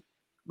literally.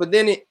 But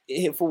then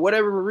it for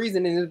whatever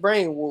reason in his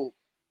brain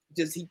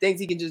he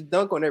thinks he can just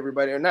dunk on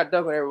everybody, or not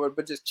dunk on everybody,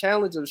 but just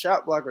challenge a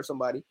shot block or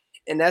somebody.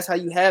 And that's how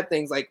you have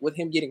things like with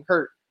him getting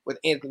hurt with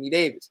Anthony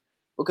Davis,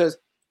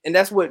 and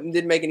that's what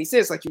didn't make any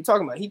sense. Like you're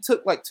talking about, he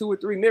took like 2 or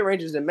 3 mid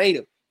ranges and made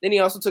them. Then he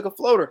also took a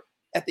floater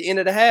at the end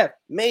of the half,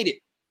 made it.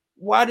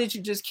 Why did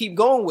you just keep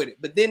going with it?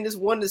 But then this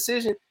one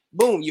decision,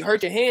 boom, you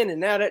hurt your hand,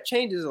 and now that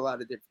changes a lot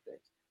of different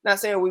things. Not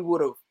saying we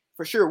would have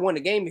for sure won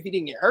the game if he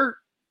didn't get hurt,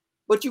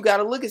 but you got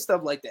to look at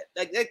stuff like that.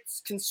 Like that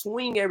can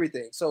swing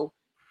everything. So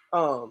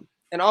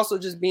And also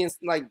just being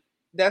like,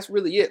 that's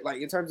really it.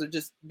 Like in terms of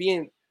just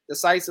being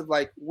decisive,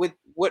 like with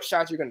what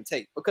shots you're going to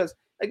take, because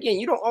again,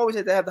 you don't always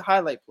have to have the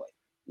highlight play.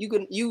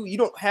 You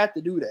don't have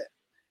to do that.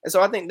 And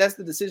so I think that's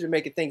the decision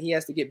making thing he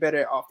has to get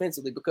better at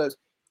offensively, because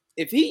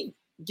if he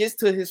gets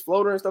to his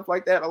floater and stuff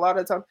like that, a lot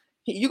of the time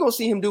you're gonna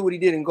see him do what he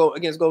did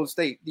against Golden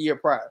State the year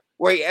prior,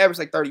 where he averaged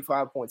like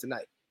 35 points a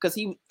night, because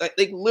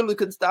they literally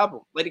couldn't stop him.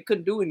 Like he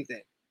couldn't do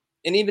anything.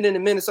 And even in the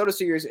Minnesota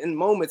series, in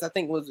moments, I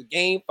think it was a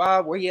game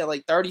 5 where he had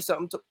like 30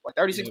 something, like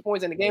 36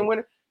 points in the game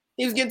winner.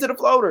 He was getting to the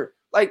floater,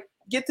 like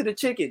get to the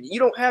chicken. You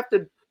don't have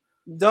to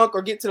dunk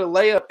or get to the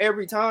layup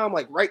every time,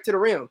 like right to the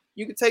rim.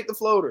 You can take the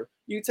floater,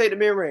 you can take the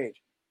mid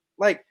range.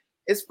 Like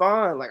it's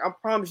fine. Like I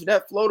promise you,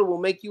 that floater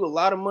will make you a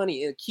lot of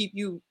money and keep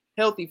you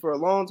healthy for a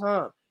long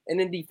time. And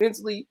then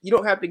defensively, you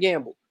don't have to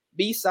gamble.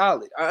 Be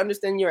solid. I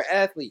understand you're an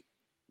athlete,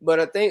 but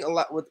I think a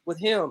lot with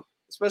him,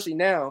 especially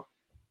now,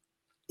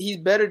 he's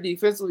better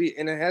defensively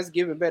and it has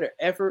given better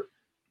effort.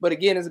 But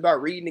again, it's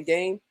about reading the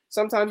game.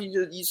 Sometimes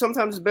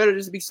sometimes it's better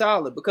just to be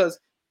solid, because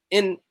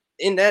in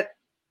that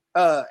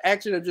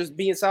action of just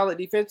being solid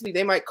defensively,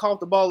 they might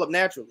cough the ball up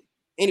naturally.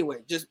 Anyway,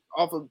 just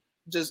off of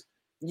just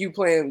you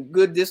playing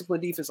good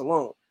disciplined defense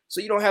alone.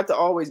 So you don't have to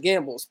always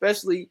gamble,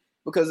 especially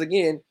because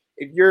again,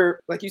 if you're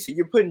like you said,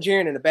 you're putting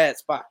Jaren in a bad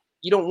spot.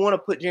 You don't want to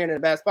put Jaren in a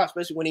bad spot,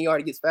 especially when he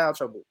already gets foul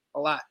trouble a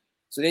lot.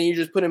 So then you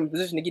just put him in a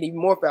position to get even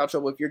more foul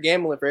trouble. If you're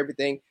gambling for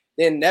everything,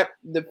 then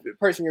the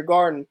person you're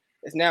guarding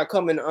is now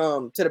coming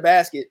to the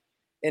basket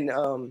and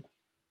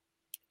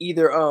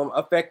either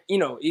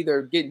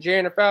either getting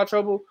Jaren in foul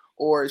trouble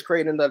or is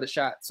creating another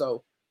shot.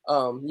 So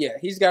yeah,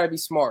 he's got to be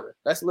smarter.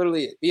 That's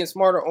literally it. Being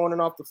smarter on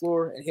and off the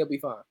floor, and he'll be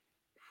fine.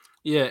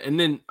 Yeah, and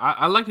then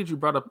I like that you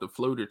brought up the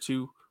floater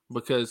too,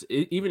 because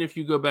even if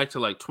you go back to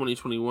like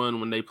 2021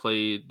 when they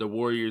played the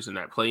Warriors in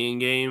that play-in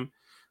game,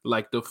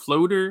 like the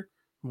floater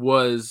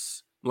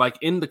was like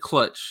in the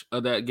clutch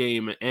of that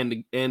game,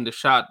 and the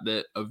shot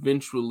that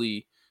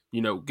eventually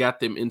got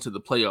them into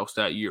the playoffs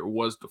that year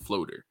was the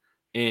floater.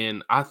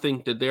 And I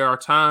think that there are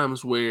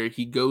times where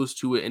he goes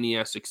to it and he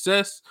has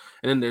success,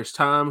 and then there's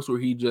times where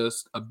he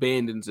just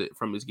abandons it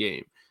from his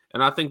game.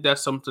 And I think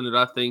that's something that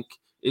I think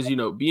is,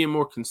 being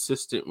more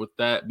consistent with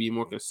that, being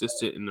more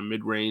consistent in the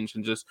mid-range,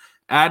 and just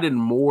adding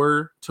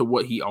more to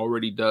what he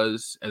already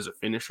does as a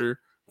finisher.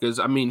 Because,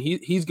 I mean,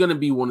 he's going to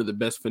be one of the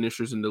best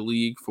finishers in the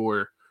league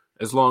for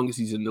as long as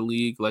he's in the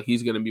league. Like,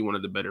 he's going to be one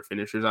of the better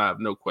finishers. I have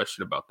no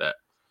question about that.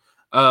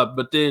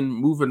 But then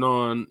moving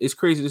on, it's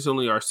crazy. This is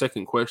only our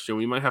second question.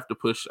 We might have to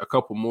push a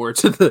couple more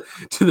to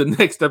the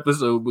next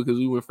episode, because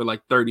we went for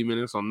like 30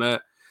 minutes on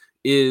that.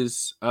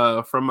 Is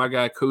from my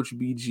guy Coach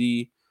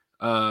BG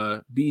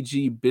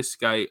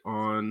Biscite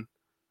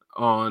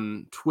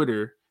on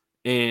Twitter,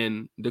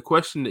 and the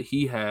question that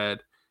he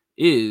had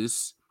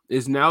is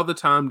now the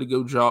time to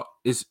go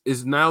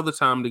is now the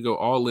time to go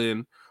all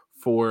in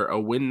for a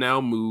win now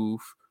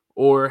move,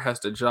 or has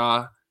the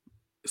Ja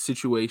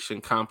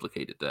situation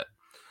complicated that?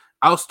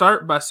 I'll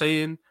start by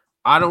saying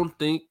I don't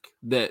think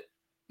that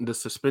the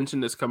suspension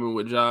that's coming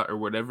with Ja or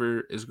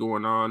whatever is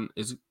going on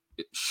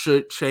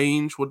should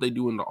change what they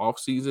do in the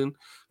offseason,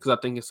 because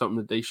I think it's something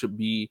that they should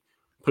be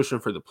pushing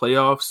for the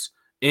playoffs.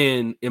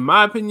 And in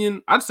my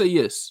opinion, I'd say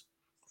yes.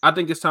 I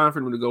think it's time for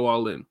them to go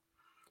all in.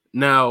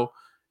 Now,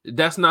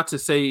 that's not to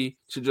say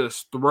to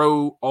just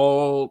throw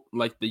all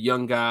like the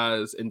young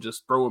guys and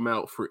just throw them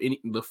out for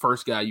the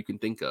first guy you can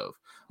think of.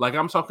 Like,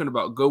 I'm talking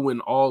about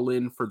going all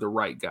in for the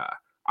right guy.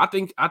 I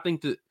think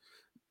that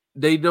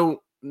they don't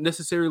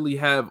necessarily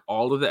have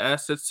all of the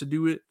assets to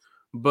do it,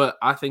 but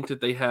I think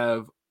that they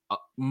have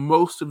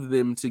most of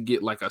them to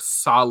get like a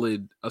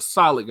solid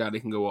guy they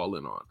can go all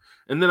in on.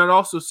 And then I'd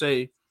also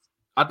say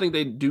I think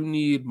they do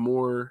need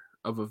more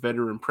of a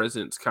veteran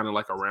presence kind of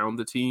like around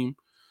the team.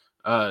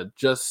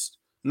 Just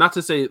not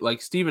to say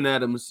like Steven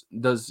Adams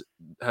has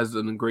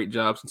done a great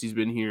job since he's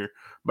been here,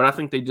 but I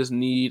think they just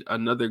need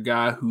another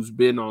guy who's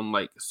been on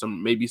like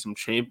some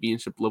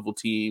championship level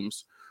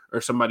teams, or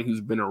somebody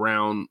who's been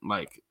around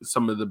like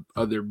some of the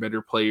other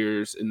better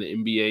players in the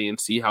NBA and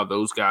see how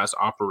those guys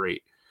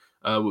operate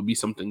would be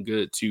something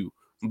good too.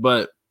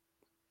 But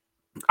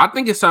I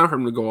think it's time for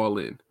them to go all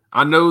in.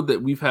 I know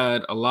that we've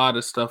had a lot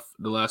of stuff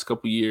the last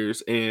couple of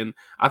years, and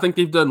I think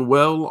they've done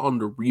well on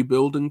the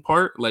rebuilding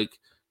part. Like,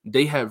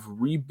 they have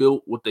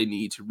rebuilt what they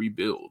need to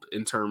rebuild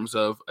in terms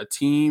of a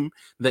team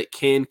that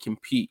can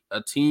compete,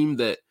 a team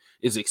that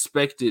is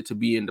expected to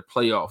be in the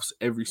playoffs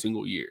every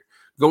single year.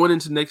 Going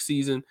into next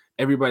season,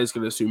 everybody's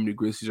going to assume the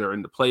Grizzlies are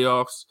in the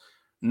playoffs.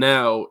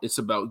 Now it's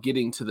about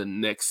getting to the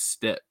next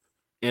step.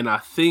 And I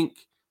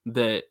think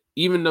that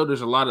even though there's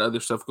a lot of other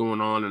stuff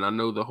going on, and I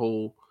know the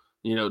whole,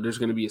 there's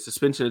going to be a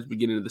suspension at the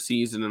beginning of the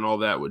season and all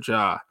that with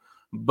Ja,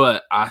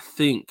 but I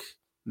think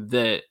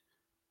that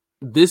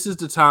this is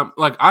the time.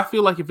 Like, I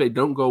feel like if they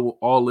don't go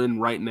all in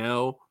right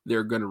now,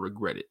 they're going to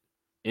regret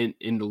it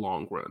in the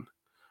long run,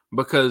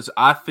 because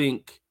I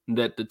think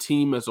that the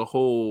team as a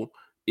whole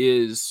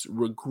is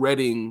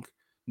regretting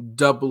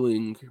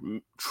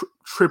doubling,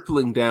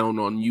 tripling down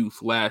on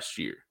youth last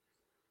year.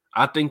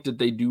 I think that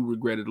they do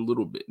regret it a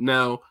little bit.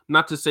 Now,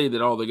 not to say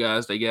that all the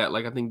guys they got,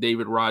 like I think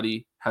David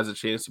Roddy has a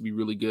chance to be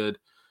really good.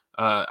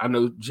 I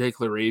know Jake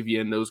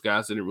LaRavia and those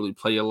guys didn't really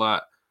play a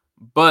lot.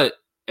 But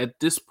at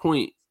this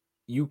point,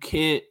 you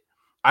can't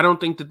 – I don't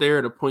think that they're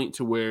at a point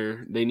to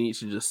where they need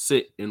to just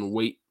sit and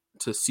wait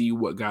to see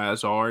what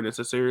guys are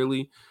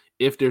necessarily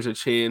if there's a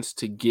chance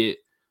to get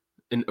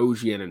an OG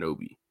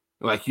Anunoby.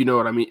 Like, you know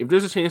what I mean? If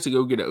there's a chance to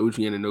go get an OG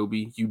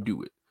Anunoby, you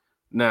do it.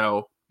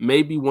 Now,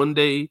 maybe one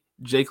day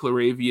Jake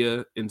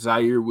LaRavia and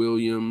Zaire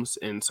Williams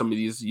and some of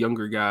these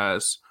younger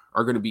guys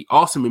are going to be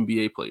awesome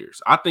NBA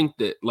players. I think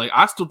that, like,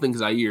 I still think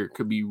Zaire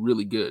could be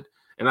really good.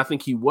 And I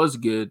think he was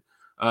good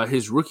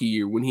his rookie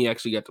year when he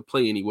actually got to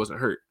play and he wasn't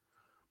hurt.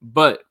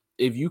 But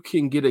if you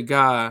can get a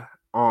guy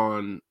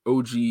on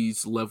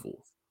OG's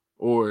level,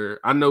 or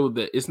I know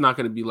that it's not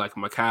going to be like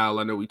Mikal.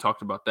 I know we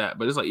talked about that,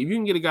 but it's like if you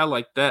can get a guy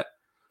like that,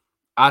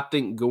 I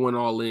think going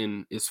all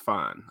in is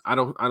fine. I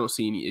don't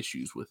see any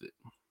issues with it.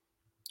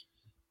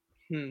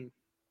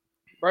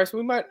 Bryce, I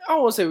don't want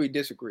to say we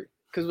disagree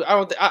because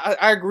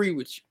I agree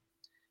with you,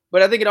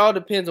 but I think it all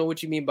depends on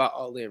what you mean by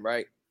all in,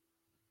 right?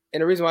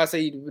 And the reason why I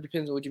say it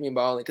depends on what you mean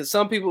by all in, because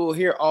some people will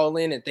hear all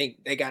in and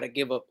think they got to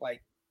give up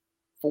like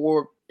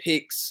 4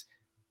 picks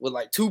with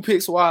like 2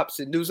 pick swaps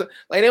and do something.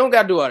 Like they don't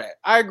got to do all that.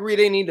 I agree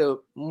they need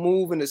to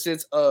move in the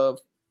sense of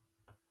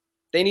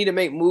they need to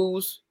make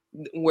moves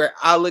where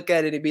I look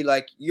at it and be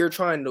like, you're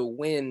trying to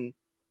win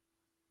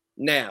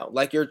now.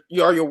 Like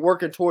you're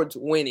working towards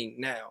winning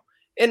now.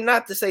 And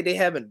not to say they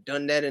haven't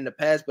done that in the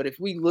past, but if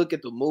we look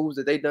at the moves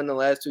that they've done the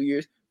last 2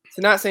 years, it's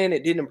not saying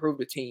it didn't improve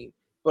the team,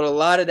 but a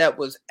lot of that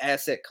was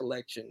asset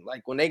collection.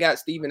 Like when they got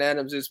Steven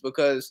Adams, it's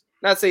because,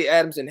 not say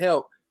Adams didn't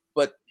help,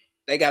 but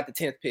they got the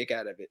 10th pick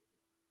out of it.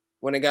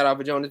 When they got off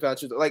of Jonas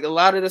Valanciunas, like a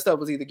lot of the stuff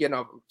was either getting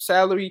off of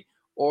salary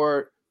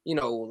or, you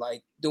know,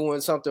 like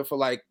doing something for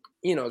like,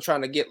 you know,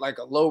 trying to get like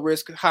a low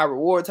risk, high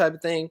reward type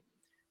of thing.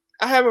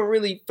 I haven't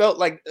really felt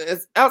like,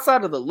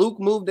 outside of the Luke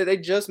move that they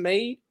just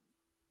made,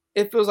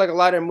 it feels like a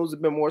lot of their moves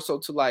have been more so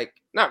to like,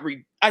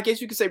 I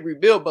guess you could say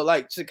rebuild, but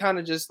like to kind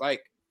of just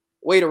like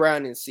wait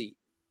around and see.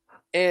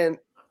 And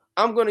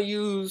I'm going to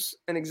use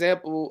an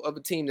example of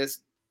a team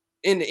that's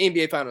in the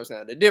NBA Finals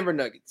now, the Denver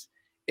Nuggets.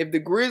 If the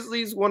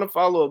Grizzlies want to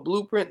follow a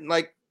blueprint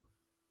like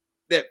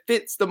that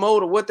fits the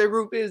mold of what their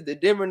group is, the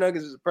Denver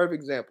Nuggets is a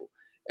perfect example.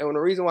 And the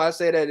reason why I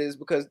say that is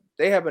because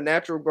they have a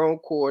natural grown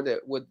core that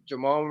with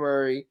Jamal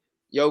Murray,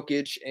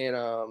 Jokic,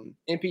 and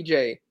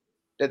MPJ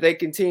that they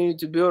continue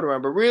to build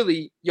around. But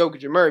really,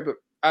 Jokic and Murray, but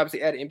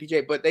obviously added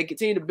MPJ, but they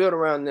continue to build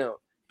around them.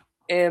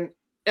 And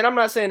I'm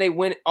not saying they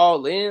went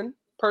all in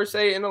per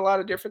se in a lot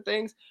of different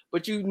things,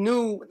 but you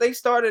knew they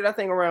started, I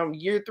think, around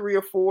year 3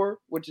 or 4,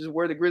 which is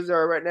where the Grizzlies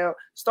are right now,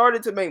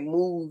 started to make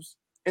moves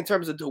in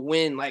terms of to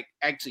win, like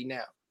actually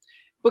now.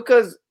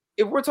 Because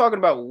if we're talking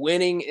about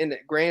winning in the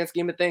grand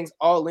scheme of things,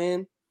 all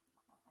in,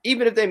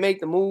 even if they make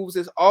the moves,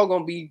 it's all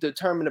going to be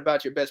determined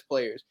about your best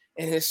players.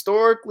 And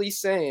historically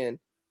saying,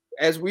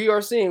 as we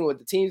are seeing with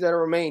the teams that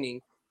are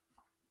remaining,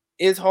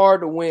 it's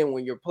hard to win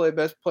when your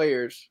best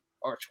players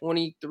are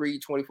 23,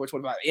 24,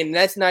 25. And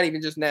that's not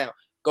even just now.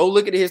 Go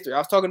look at the history. I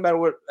was talking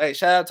about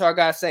shout out to our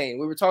guy Sane.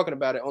 We were talking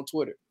about it on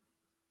Twitter.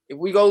 If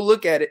we go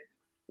look at it,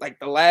 like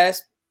the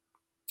last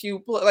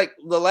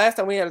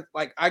time we had,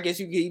 like, I guess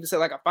you could even say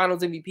like a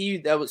finals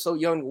MVP that was so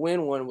young to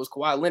win one was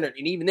Kawhi Leonard.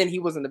 And even then he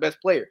wasn't the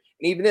best player.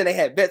 And even then they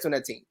had vets on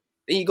that team.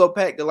 Then you go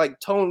back to like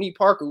Tony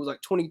Parker, who was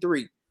like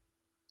 23.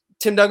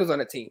 Tim Duncan's on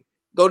that team.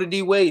 Go to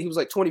D Wade, he was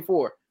like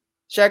 24.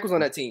 Shaq was on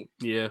that team.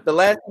 Yeah. The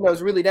last team that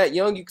was really that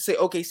young, you could say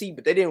OKC,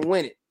 but they didn't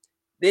win it.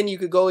 Then you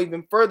could go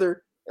even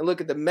further and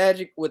look at the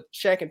Magic with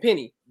Shaq and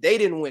Penny. They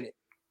didn't win it.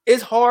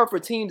 It's hard for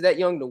teams that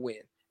young to win.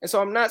 And so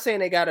I'm not saying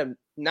they got to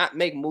not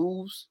make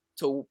moves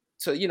to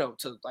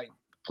like,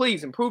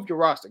 please improve your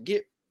roster.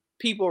 Get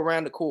people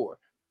around the core.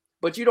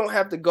 But you don't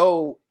have to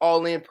go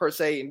all in per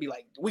se and be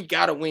like, we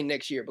got to win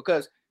next year,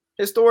 because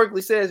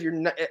historically says you're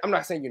not. I'm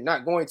not saying you're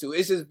not going to.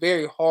 It's just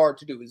very hard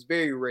to do. It's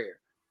very rare.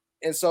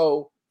 And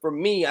so for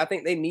me, I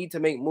think they need to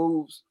make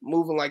moves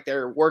moving like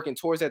they're working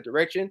towards that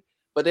direction,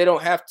 but they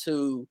don't have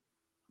to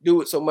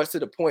do it so much to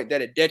the point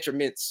that it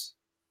detriments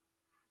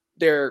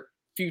their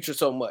future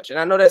so much. And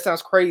I know that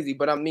sounds crazy,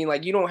 but I mean,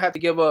 like, you don't have to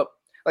give up.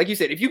 Like you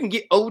said, if you can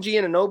get OG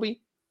Anunoby,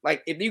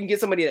 like if you can get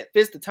somebody that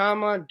fits the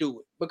timeline, do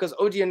it. Because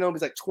OG Anunoby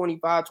is like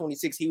 25,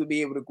 26. He would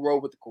be able to grow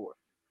with the core.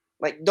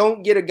 Like,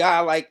 don't get a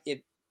guy like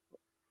it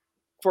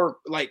for,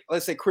 like,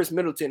 let's say Chris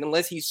Middleton,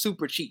 unless he's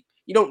super cheap.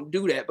 You don't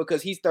do that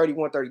because he's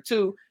 31,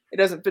 32. It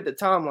doesn't fit the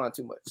timeline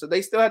too much. So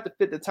they still have to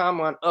fit the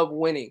timeline of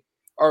winning,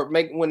 or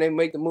when they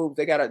make the move,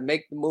 they got to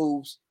make the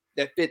moves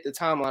that fit the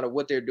timeline of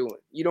what they're doing.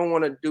 You don't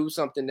want to do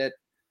something that,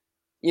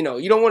 you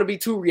don't want to be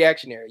too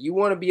reactionary. You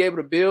want to be able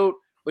to build,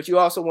 but you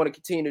also want to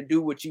continue to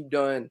do what you've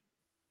done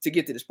to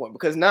get to this point,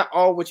 because not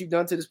all what you've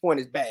done to this point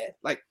is bad.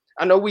 Like,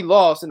 I know we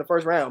lost in the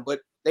first round,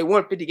 but they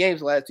won 50 games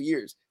the last 2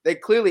 years. They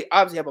clearly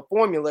obviously have a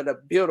formula to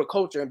build a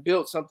culture and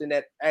build something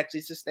that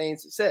actually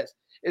sustains success.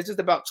 It's just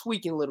about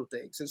tweaking little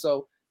things. And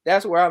so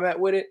that's where I'm at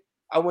with it.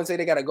 I wouldn't say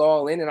they got to go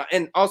all in.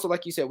 And also,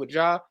 like you said, with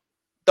Ja,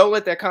 don't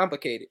let that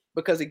complicate it,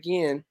 because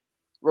again,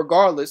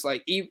 regardless,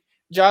 like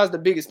Ja's the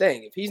biggest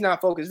thing. If he's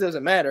not focused, it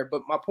doesn't matter.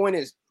 But my point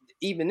is,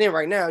 even then,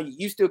 right now,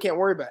 you still can't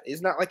worry about it.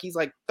 It's not like he's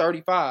like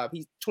 35.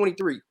 He's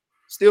 23.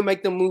 Still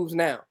make them moves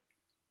now.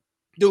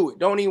 Do it.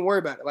 Don't even worry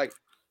about it. Like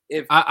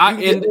if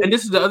and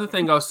this is the other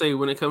thing I'll say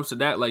when it comes to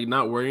that, like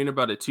not worrying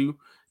about it too,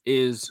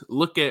 is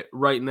look at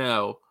right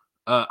now.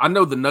 I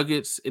know the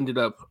Nuggets ended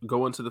up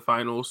going to the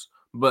finals,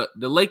 but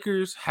the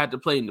Lakers had to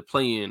play in the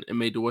play-in and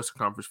made the Western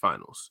Conference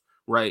Finals,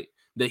 right?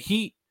 The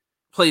Heat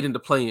played in the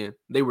play-in.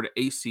 They were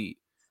the 8th seed.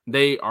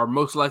 They are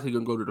most likely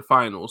going to go to the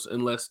finals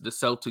unless the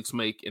Celtics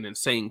make an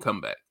insane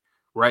comeback,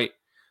 right?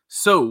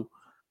 So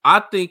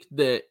I think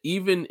that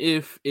even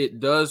if it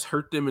does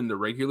hurt them in the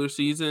regular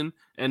season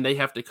and they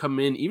have to come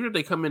in, even if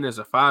they come in as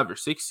a 5 or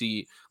 6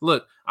 seed,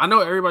 look, I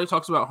know everybody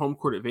talks about home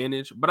court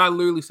advantage, but I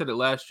literally said it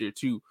last year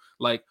too.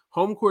 Like,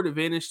 home court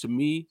advantage to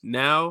me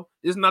now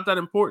is not that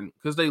important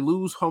because they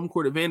lose home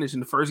court advantage in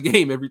the first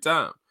game every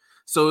time.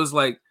 So it's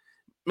like,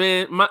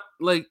 man,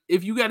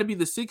 if you got to be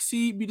the 6th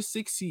seed, be the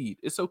 6th seed.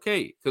 It's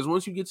okay, because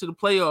once you get to the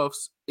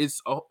playoffs,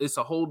 it's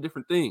a whole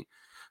different thing.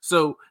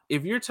 So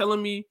if you're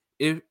telling me,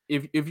 if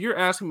you're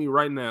asking me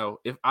right now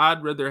if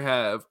I'd rather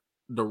have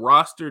the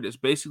roster that's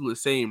basically the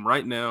same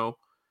right now,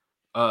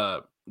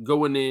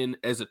 going in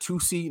as a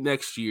 2 seed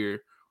next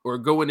year, or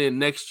going in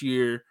next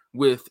year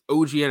with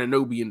OG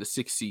Anunoby in the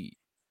 6th seed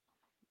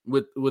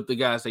with the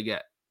guys they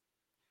got,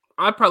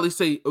 I'd probably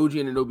say OG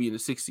Anunoby in the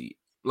 6th seed.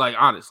 Like,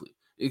 honestly,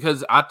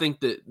 because I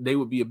think that they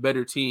would be a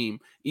better team,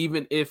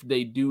 even if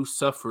they do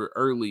suffer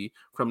early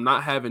from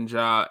not having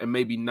Ja and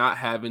maybe not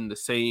having the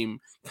same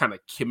kind of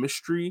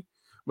chemistry.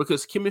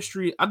 Because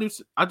chemistry, I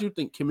do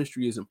think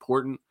chemistry is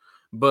important.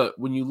 But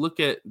when you look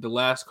at the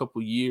last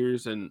couple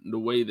years and the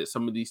way that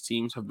some of these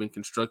teams have been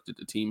constructed,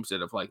 the teams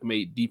that have like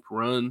made deep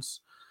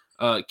runs,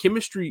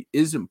 chemistry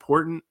is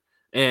important.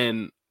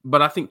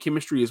 But I think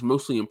chemistry is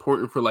mostly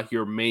important for like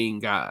your main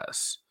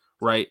guys,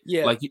 right?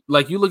 Yeah.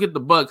 Like you look at the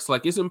Bucks,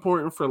 like it's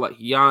important for like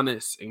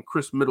Giannis and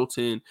Chris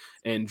Middleton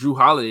and Drew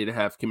Holiday to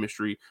have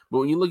chemistry. But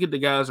when you look at the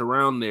guys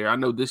around there, I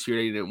know this year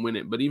they didn't win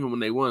it, but even when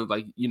they won,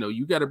 like, you know,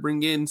 you got to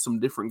bring in some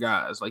different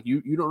guys. Like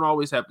you don't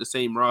always have the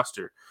same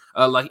roster.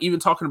 Like even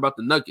talking about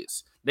the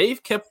Nuggets,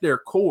 they've kept their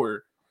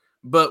core.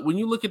 But when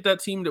you look at that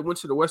team that went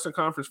to the Western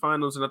Conference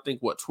Finals in, I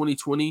think,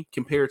 2020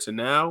 compared to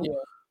now,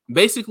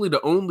 basically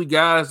the only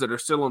guys that are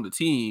still on the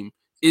team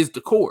is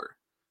the core.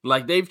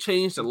 Like they've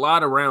changed a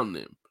lot around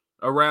them,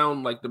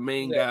 around like the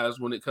main guys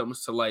when it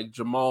comes to like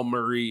Jamal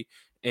Murray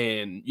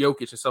and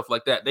Jokic and stuff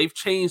like that. They've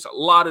changed a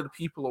lot of the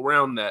people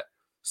around that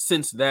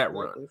since that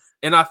run.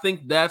 And I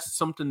think that's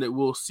something that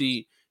we'll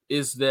see,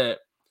 is that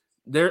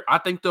I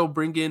think they'll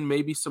bring in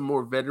maybe some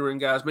more veteran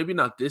guys, maybe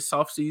not this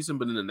offseason,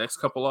 but in the next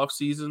couple off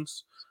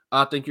seasons.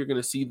 I think you're going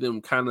to see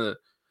them kind of,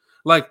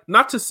 like,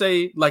 not to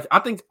say, like, I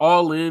think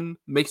all in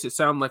makes it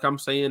sound like I'm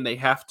saying they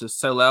have to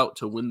sell out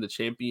to win the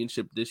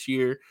championship this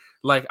year.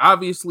 Like,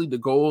 obviously the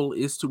goal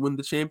is to win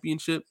the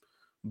championship,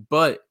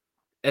 but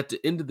at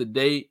the end of the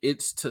day,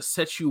 it's to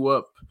set you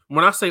up.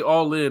 When I say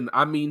all in,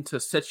 I mean to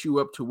set you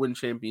up to win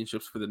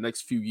championships for the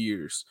next few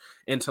years,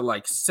 and to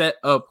like set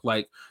up,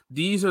 like,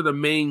 these are the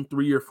main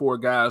 3 or 4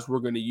 guys we're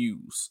going to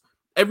use.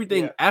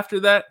 Everything after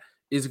that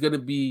is going to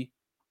be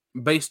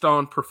based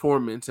on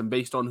performance and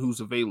based on who's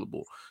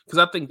available. Because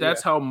I think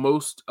that's how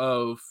most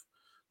of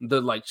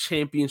the like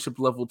championship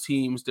level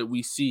teams that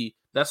we see,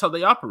 that's how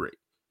they operate.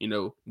 You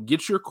know,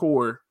 get your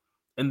core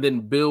and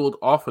then build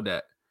off of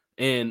that.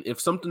 And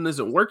if something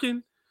isn't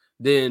working,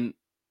 then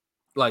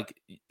like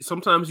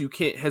sometimes you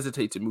can't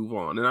hesitate to move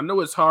on. And I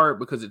know it's hard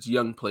because it's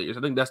young players.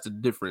 I think that's the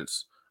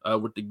difference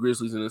with the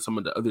Grizzlies and some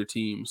of the other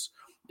teams,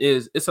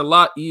 is it's a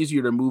lot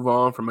easier to move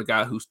on from a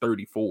guy who's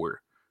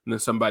 34 than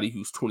somebody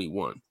who's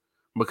 21,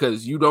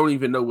 because you don't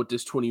even know what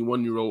this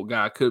 21-year-old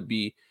guy could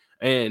be.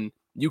 And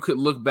you could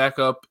look back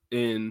up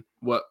in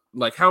what,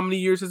 like, how many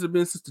years has it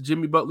been since the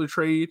Jimmy Butler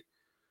trade?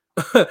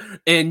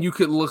 And you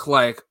could look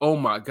like, oh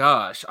my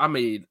gosh,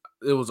 it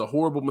was a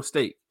horrible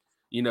mistake,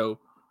 you know,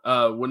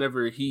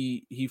 whenever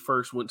he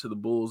first went to the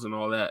Bulls and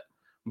all that.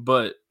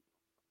 But,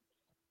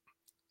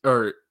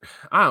 or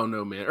I don't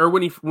know, man. Or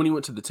when he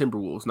went to the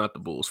Timberwolves, not the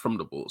Bulls, from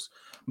the Bulls.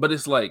 But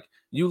it's like,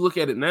 you look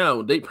at it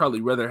now, they'd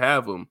probably rather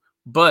have him.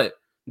 But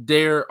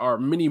there are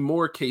many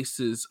more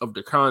cases of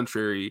the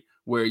contrary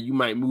where you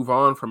might move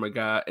on from a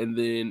guy and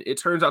then it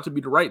turns out to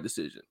be the right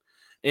decision.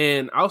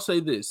 And I'll say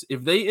this,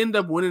 if they end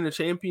up winning a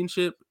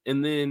championship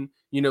and then,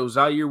 you know,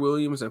 Zaire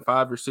Williams in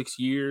 5 or 6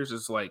 years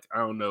is like, I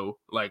don't know,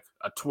 like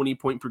a 20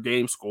 point per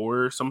game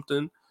scorer or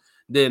something,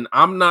 then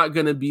I'm not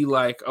going to be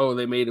like, oh,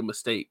 they made a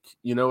mistake.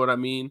 You know what I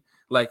mean?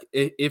 Like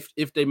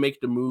if they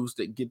make the moves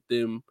that get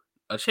them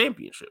a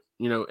championship,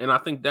 you know, and I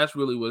think that's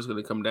really what it's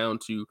going to come down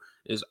to,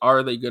 is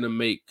are they going to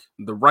make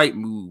the right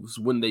moves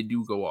when they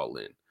do go all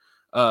in?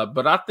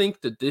 But I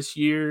think that this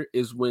year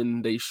is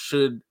when they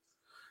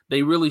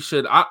really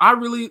should. I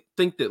really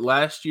think that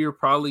last year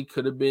probably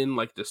could have been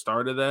like the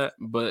start of that,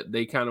 but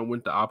they kind of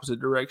went the opposite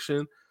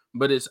direction.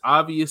 But it's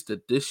obvious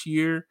that this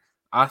year,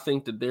 I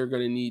think that they're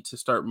going to need to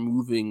start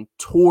moving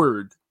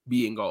toward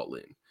being all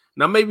in.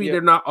 Now, maybe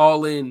they're not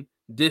all in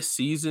this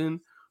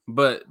season,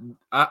 but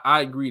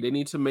I agree. They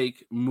need to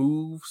make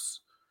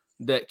moves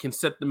that can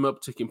set them up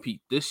to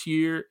compete this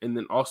year and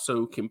then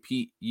also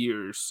compete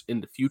years in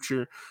the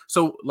future.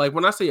 So, like,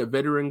 when I say a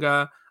veteran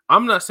guy,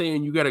 I'm not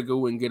saying you got to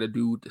go and get a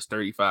dude that's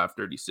 35,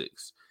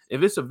 36.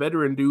 If it's a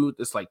veteran dude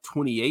that's like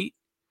 28,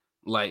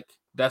 like,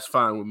 that's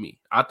fine with me.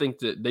 I think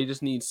that they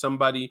just need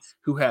somebody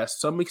who has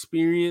some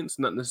experience,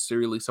 not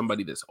necessarily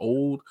somebody that's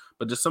old,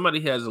 but just somebody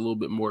who has a little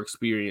bit more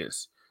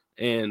experience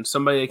and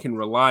somebody they can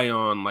rely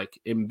on, like,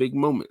 in big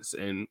moments,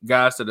 and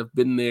guys that have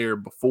been there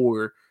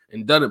before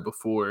and done it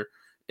before,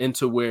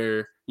 into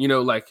where, you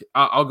know, like,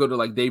 I'll go to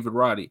like David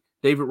Roddy.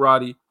 David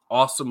Roddy,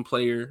 awesome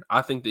player.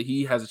 I think that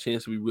he has a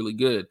chance to be really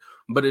good,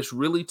 but it's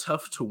really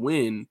tough to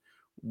win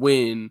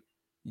when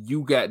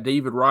you got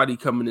David Roddy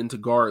coming in to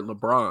guard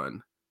LeBron,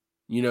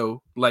 you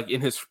know, like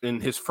in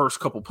his first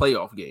couple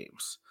playoff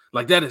games.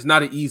 Like, that is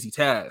not an easy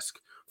task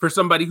for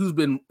somebody who's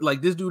been,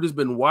 like, this dude has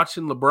been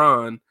watching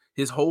LeBron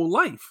his whole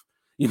life.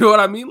 You know what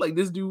I mean? Like,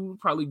 this dude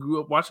probably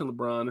grew up watching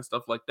LeBron and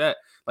stuff like that.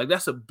 Like,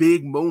 that's a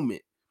big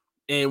moment.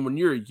 And when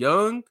you're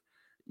young,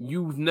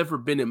 you've never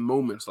been in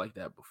moments like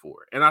that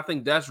before. And I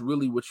think that's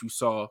really what you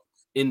saw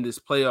in this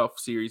playoff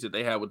series that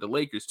they had with the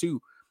Lakers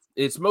too.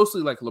 It's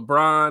mostly like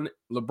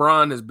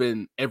LeBron has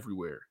been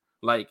everywhere.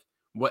 Like,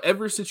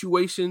 whatever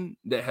situation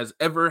that has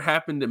ever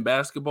happened in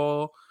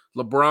basketball,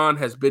 LeBron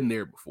has been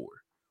there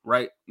before,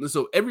 right? And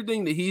so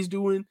everything that he's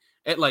doing,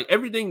 and like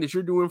everything that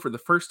you're doing for the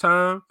first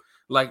time,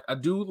 like a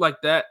dude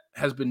like that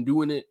has been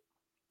doing it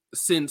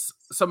since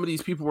some of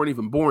these people weren't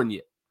even born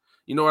yet.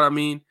 You know what I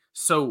mean?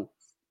 So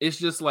it's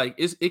just like,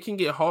 it can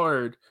get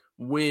hard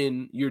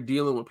when you're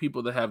dealing with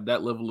people that have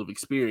that level of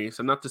experience.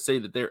 And not to say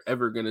that they're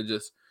ever going to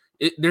just,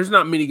 there's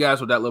not many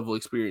guys with that level of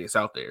experience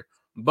out there.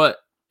 But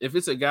if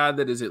it's a guy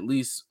that is at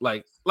least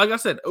like I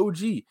said, OG,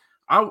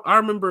 I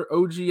remember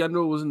OG, I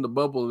know it was in the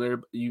bubble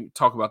there. You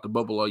talk about the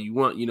bubble all you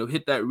want, you know,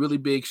 hit that really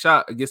big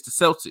shot against the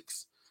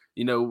Celtics,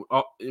 you know,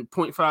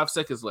 0.5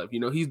 seconds left. You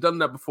know, he's done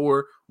that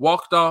before,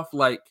 walked off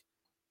like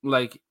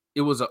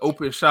it was an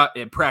open shot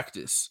in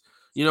practice.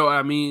 You know what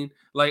I mean?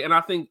 Like, and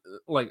I think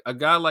like a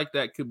guy like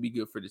that could be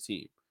good for the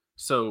team.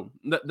 So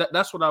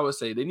that's what I would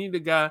say. They need a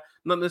guy,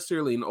 not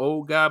necessarily an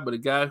old guy, but a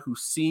guy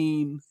who's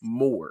seen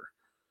more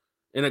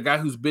and a guy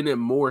who's been in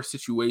more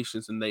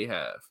situations than they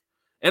have.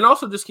 And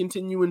also just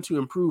continuing to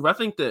improve. I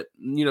think that,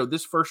 you know,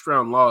 this first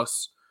round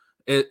loss,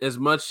 as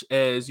much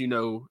as, you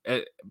know,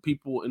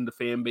 people in the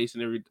fan base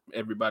and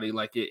everybody,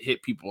 like, it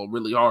hit people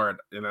really hard.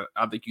 And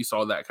I think you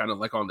saw that kind of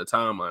like on the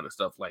timeline and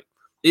stuff. Like,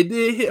 it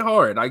did hit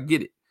hard. I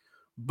get it.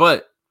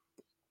 But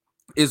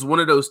it's one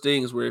of those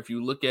things where if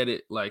you look at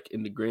it like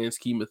in the grand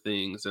scheme of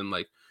things and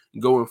like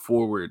going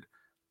forward,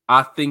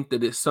 I think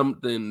that it's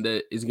something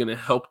that is going to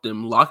help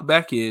them lock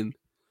back in,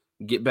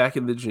 get back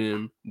in the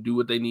gym, do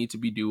what they need to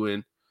be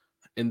doing.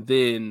 And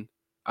then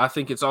I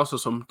think it's also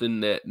something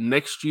that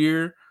next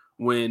year,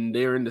 when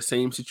they're in the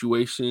same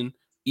situation,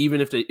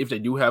 even if they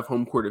do have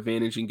home court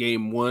advantage in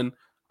game one,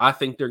 I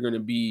think they're going to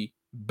be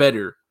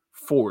better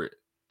for it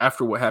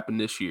after what happened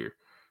this year.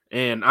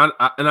 And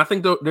I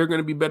think they're going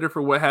to be better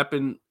for what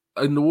happened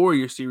in the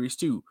Warriors series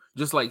too.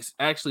 Just like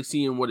actually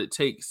seeing what it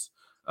takes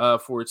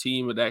for a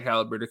team of that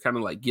caliber to kind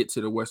of like get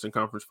to the Western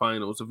Conference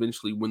Finals,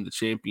 eventually win the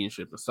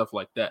championship and stuff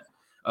like that.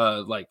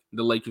 Like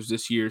the Lakers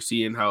this year,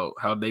 seeing how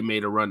they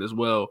made a run as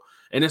well.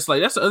 And it's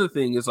like, that's the other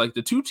thing, is like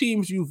the two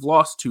teams you've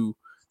lost to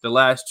the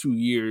last 2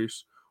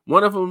 years,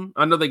 one of them,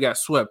 I know they got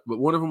swept, but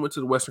one of them went to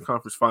the Western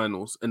Conference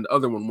Finals and the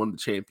other one won the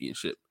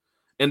championship.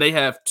 And they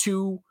have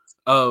two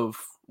of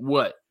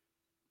what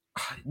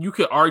you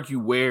could argue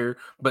where,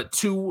 but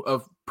two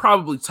of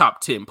probably top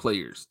 10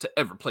 players to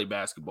ever play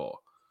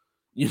basketball,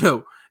 you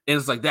know? And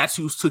it's like, that's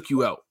who's took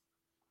you out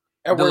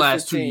the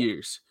last 15. 2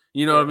 years.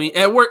 You know what I mean?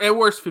 At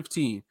worst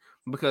 15,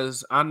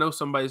 because I know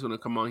somebody's going to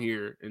come on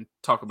here and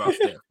talk about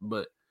Steph,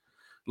 but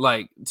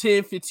like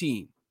 10,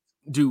 15,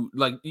 dude,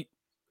 like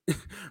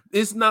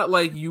it's not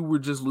like you were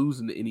just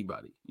losing to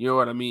anybody. You know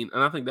what I mean?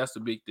 And I think that's the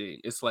big thing.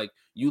 It's like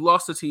you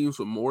lost to teams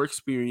with more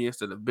experience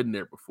that have been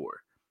there before.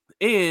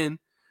 And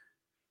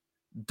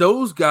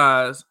those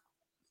guys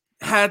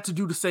had to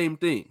do the same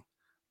thing.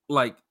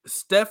 Like,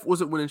 Steph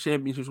wasn't winning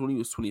championships when he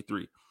was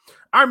 23.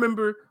 I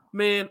remember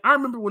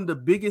when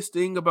the biggest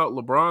thing about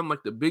LeBron,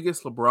 like the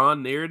biggest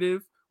LeBron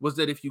narrative, was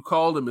that if you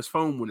called him, his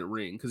phone wouldn't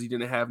ring because he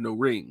didn't have no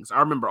rings. I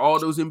remember all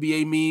those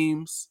NBA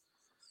memes.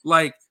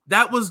 Like,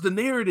 that was the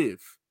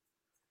narrative.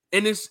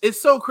 And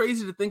it's so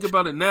crazy to think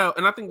about it now.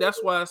 And I think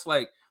that's why it's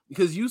like,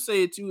 because you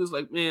say it too, is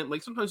like, man,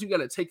 like sometimes you got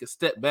to take a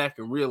step back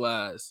and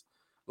realize,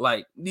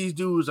 like, these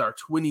dudes are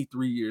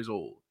 23 years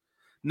old.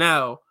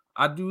 Now,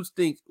 I do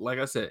think, like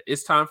I said,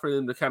 it's time for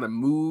them to kind of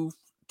move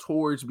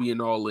towards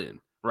being all in,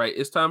 right?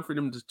 It's time for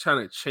them to kind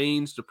of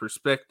change the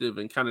perspective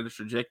and kind of the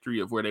trajectory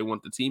of where they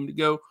want the team to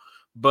go.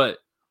 But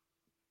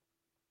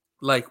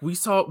like we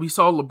saw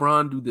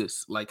LeBron do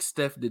this, like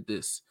Steph did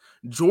this.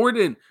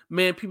 Jordan,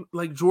 man, people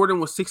like Jordan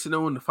was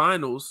 6-0 in the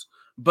finals,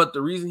 but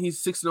the reason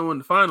he's 6-0 in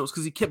the finals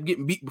because he kept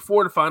getting beat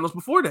before the finals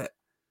before that.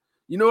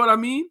 You know what I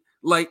mean?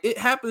 Like it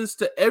happens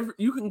to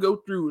you can go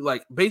through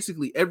like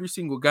basically every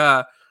single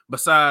guy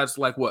besides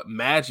like what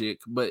Magic,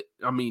 but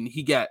I mean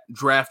he got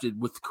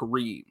drafted with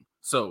Kareem,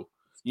 so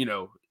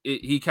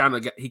he kind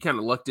of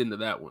lucked into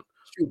that one.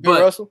 Shoot, Bill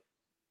But Russell.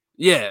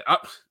 yeah,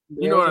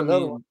 you know what I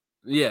Another one.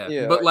 mean. Yeah,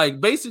 Yeah, but like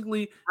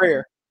basically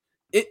rare.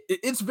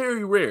 it's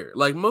very rare.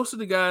 Like most of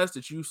the guys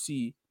that you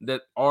see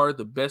that are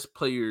the best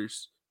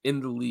players in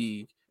the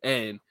league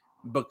and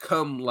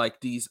become like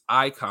these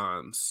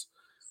icons,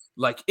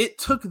 like it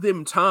took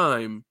them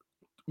time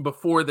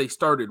before they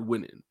started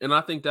winning. And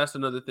I think that's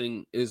another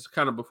thing is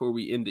kind of before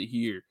we end it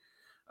here.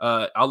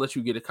 I'll let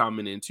you get a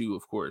comment in too,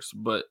 of course,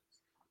 but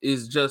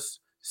is just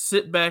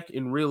sit back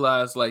and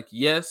realize like,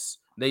 yes,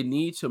 they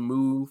need to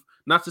move.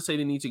 Not to say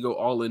they need to go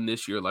all in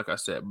this year, like I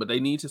said, but they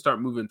need to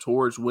start moving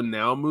towards win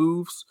now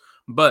moves.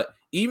 But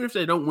even if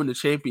they don't win the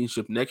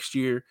championship next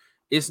year,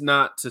 it's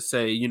not to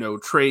say,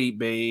 trade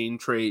Bane,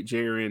 trade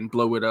Jaren,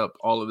 blow it up,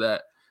 all of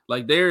that.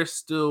 Like there's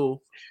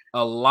still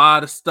a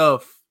lot of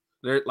stuff.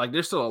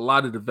 There's still a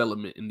lot of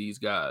development in these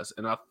guys.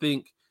 And I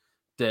think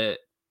that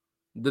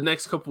the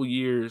next couple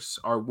years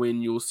are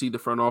when you'll see the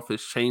front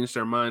office change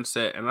their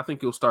mindset. And I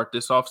think you'll start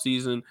this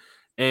offseason.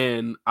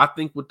 And I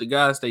think with the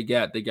guys they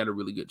got a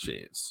really good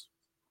chance.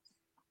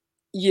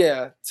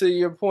 Yeah, to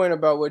your point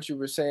about what you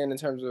were saying in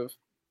terms of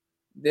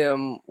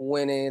them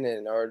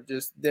winning or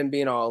just them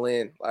being all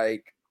in,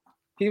 like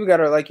people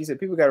gotta, like you said,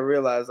 people gotta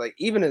realize, like,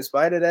 even in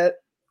spite of that,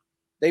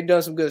 they've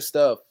done some good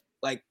stuff.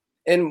 Like,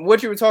 and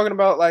what you were talking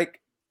about,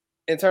 like,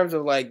 in terms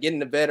of like getting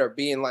the vet or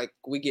being like,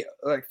 we get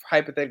like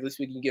hypothetically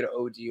speaking, get an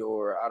OG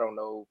or I don't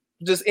know,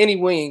 just any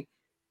wing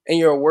and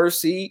you're a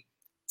worst seed.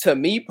 To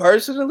me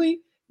personally,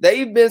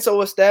 they've been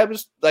so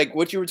established, like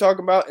what you were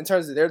talking about in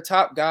terms of their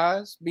top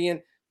guys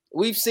being,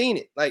 we've seen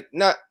it. Like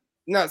not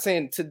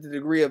saying to the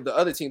degree of the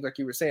other teams, like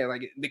you were saying,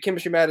 like the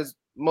chemistry matters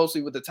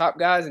mostly with the top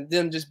guys and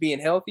them just being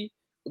healthy.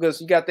 Because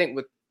you got to think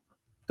with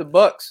the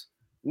Bucks,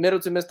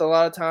 Middleton missed a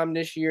lot of time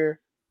this year,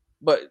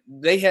 but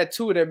they had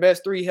two of their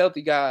best three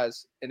healthy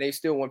guys, and they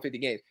still won 50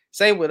 games.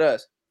 Same with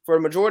us. For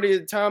the majority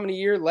of the time in the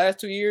year, last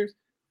 2 years,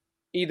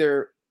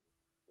 either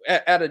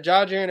out of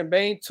Ja, Jaren, and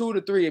Bane, 2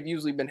 to 3 have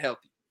usually been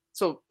healthy.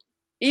 So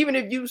even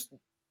if you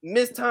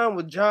miss time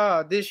with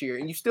Ja this year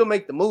and you still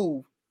make the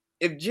move,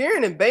 if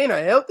Jaren and Bane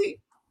are healthy,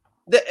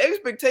 the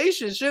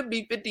expectation should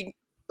be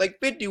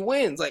 50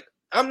 wins. Like,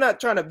 I'm not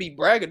trying to be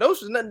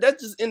braggadocious. Nothing.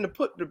 That's just in the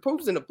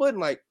proof's in the pudding.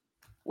 Like,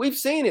 we've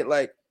seen it.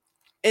 Like,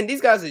 and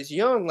these guys is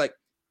young. Like,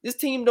 this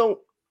team don't.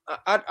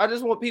 I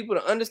just want people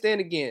to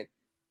understand again.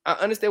 I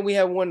understand we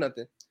have 1-0,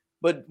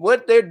 but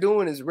what they're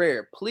doing is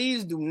rare.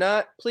 Please do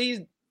not.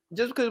 Please,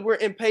 just because we're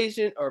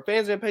impatient or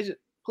fans are impatient,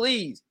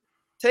 please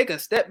take a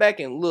step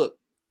back and look.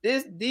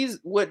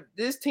 What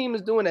this team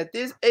is doing at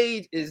this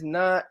age is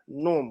not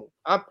normal.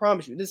 I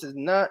promise you, this is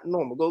not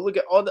normal. Go look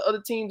at all the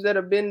other teams that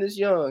have been this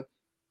young,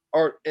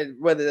 or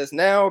whether that's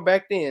now or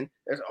back then.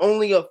 There's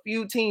only a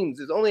few teams.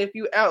 There's only a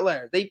few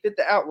outliers. They fit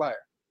the outlier.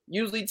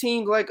 Usually,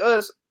 teams like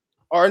us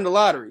are in the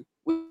lottery.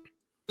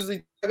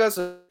 Usually, like us,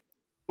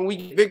 we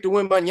get Victor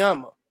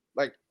Wembanyama,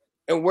 like,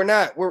 and we're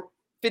not. We're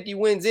 50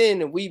 wins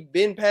in, and we've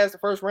been past the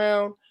first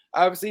round,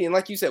 obviously. And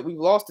like you said, we've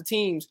lost to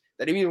teams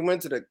that have even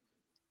went to the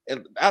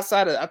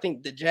outside of, I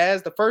think, the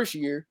Jazz the first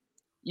year.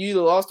 You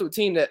either lost to a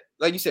team that,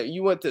 like you said,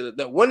 you went to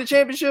the won the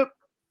championship,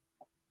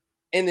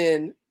 and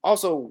then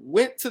also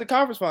went to the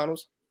conference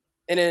finals,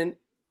 and then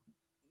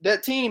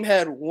that team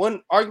had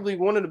arguably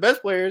one of the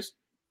best players,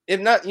 if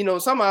not,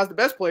 some odds the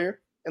best player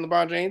in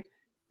LeBron James.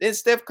 Then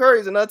Steph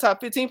Curry is another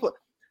top 15 player.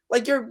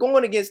 Like, you're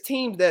going against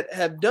teams that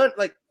have done,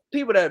 like,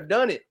 people that have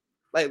done it.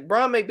 Like,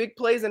 Bron made big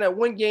plays in that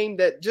one game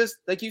that just,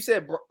 like you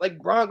said, like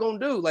Bron gonna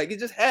do. Like, it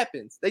just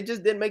happens. They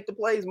just didn't make the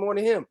plays more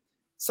than him.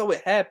 So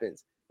it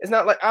happens. It's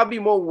not like I'd be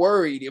more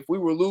worried if we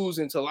were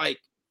losing to, like,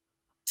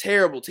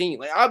 terrible team.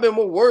 Like, I've been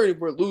more worried if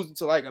we're losing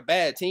to, like, a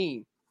bad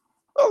team.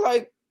 But,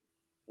 like,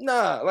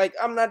 nah, like,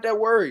 I'm not that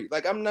worried.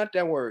 Like, I'm not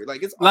that worried.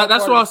 Like, it's all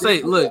that's part what of I'll the say.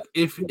 business. Look,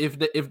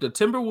 if the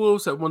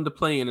Timberwolves had won the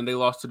play-in and they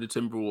lost to the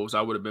Timberwolves,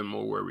 I would have been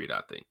more worried,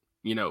 I think.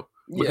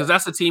 Because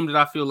that's a team that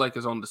I feel like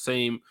is on the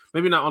same,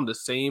 maybe not on the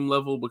same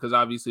level, because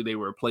obviously they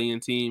were a playing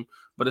team,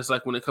 but it's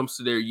like when it comes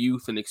to their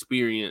youth and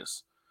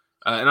experience,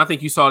 and I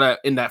think you saw that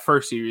in that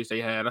first series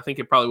they had. I think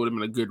it probably would have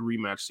been a good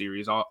rematch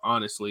series,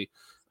 honestly.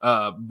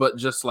 But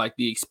just like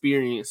the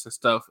experience and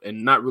stuff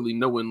and not really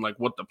knowing like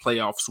what the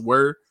playoffs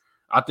were,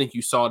 I think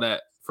you saw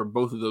that for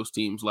both of those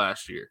teams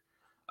last year.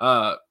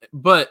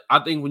 But I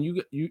think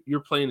when you're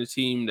playing a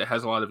team that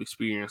has a lot of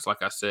experience,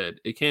 like I said,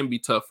 it can be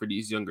tough for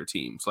these younger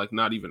teams. Like,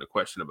 not even a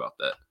question about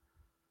that.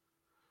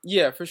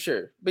 Yeah, for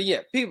sure. But yeah,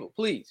 people,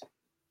 please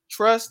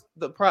trust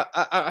the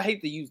I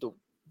hate to use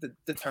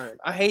the term.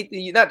 I hate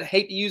to not to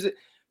hate to use it,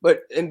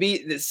 but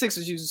the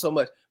Sixers use it so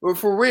much. But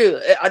for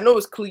real, I know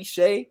it's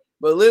cliche,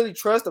 but literally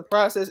trust the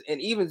process. And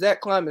even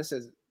Zach Kleiman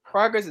says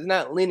progress is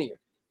not linear.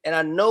 And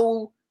I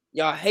know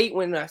y'all hate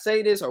when I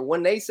say this or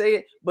when they say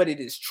it, but it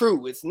is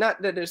true. It's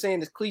not that they're saying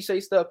this cliche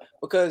stuff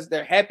because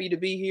they're happy to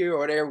be here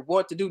or they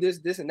want to do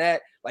this, and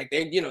that. Like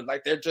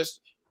they're just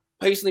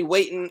patiently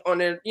waiting on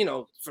their,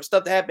 for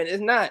stuff to happen.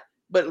 It's not.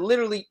 but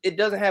literally it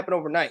doesn't happen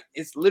overnight.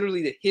 It's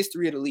literally the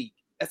history of the league.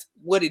 That's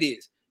what it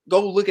is.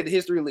 Go look at the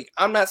history of the league.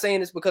 I'm not saying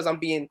this because I'm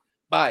being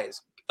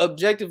biased.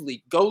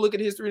 Objectively, go look at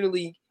the history of the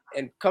league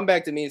and come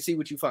back to me and see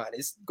what you find.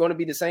 It's going to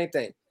be the same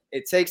thing.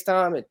 It takes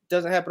time. It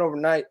doesn't happen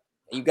overnight.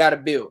 And you got to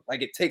build.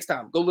 Like, it takes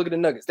time. Go look at the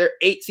Nuggets. They're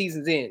 8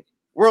 seasons in.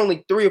 We're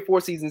only 3 or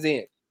 4 seasons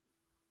in.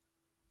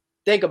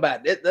 Think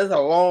about it. That's a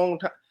long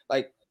time.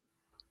 Like,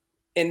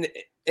 and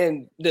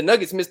the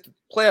Nuggets missed the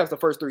playoffs the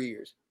first 3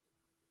 years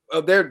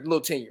of their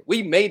little tenure.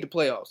 We made the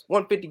playoffs,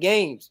 won 50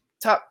 games,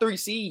 top 3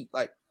 seed.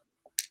 Like,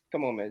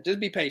 come on, man. Just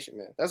be patient,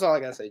 man. That's all I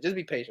got to say. Just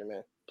be patient,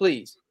 man.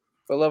 Please.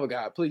 For the love of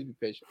God, please be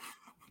patient.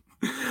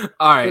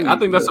 All right. I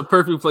think that's a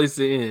perfect place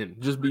to end.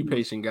 Just be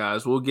patient,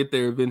 guys. We'll get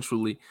there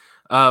eventually.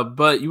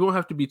 But you won't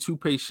have to be too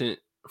patient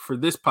for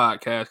this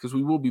podcast because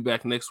we will be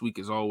back next week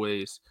as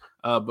always.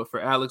 But for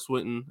Alex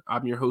Winton,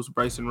 I'm your host,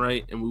 Bryson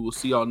Wright, and we will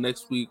see y'all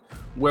next week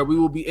where we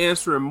will be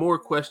answering more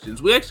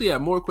questions. We actually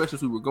have more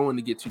questions we were going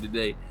to get to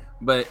today,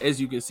 but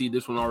as you can see,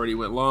 this one already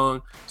went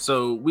long.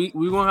 So we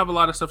won't have a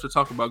lot of stuff to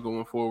talk about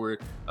going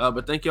forward.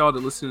 But thank y'all to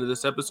listen to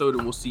this episode,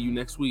 and we'll see you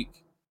next week.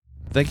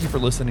 Thank you for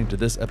listening to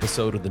this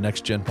episode of the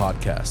Next Gen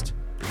Podcast.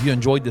 If you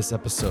enjoyed this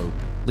episode,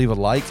 leave a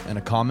like and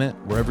a comment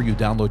wherever you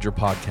download your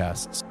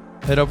podcasts.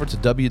 Head over to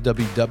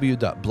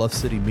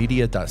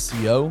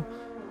www.bluffcitymedia.co,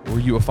 where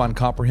you will find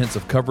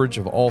comprehensive coverage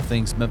of all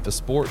things Memphis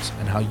sports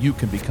and how you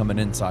can become an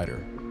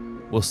insider.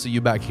 We'll see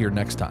you back here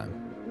next time.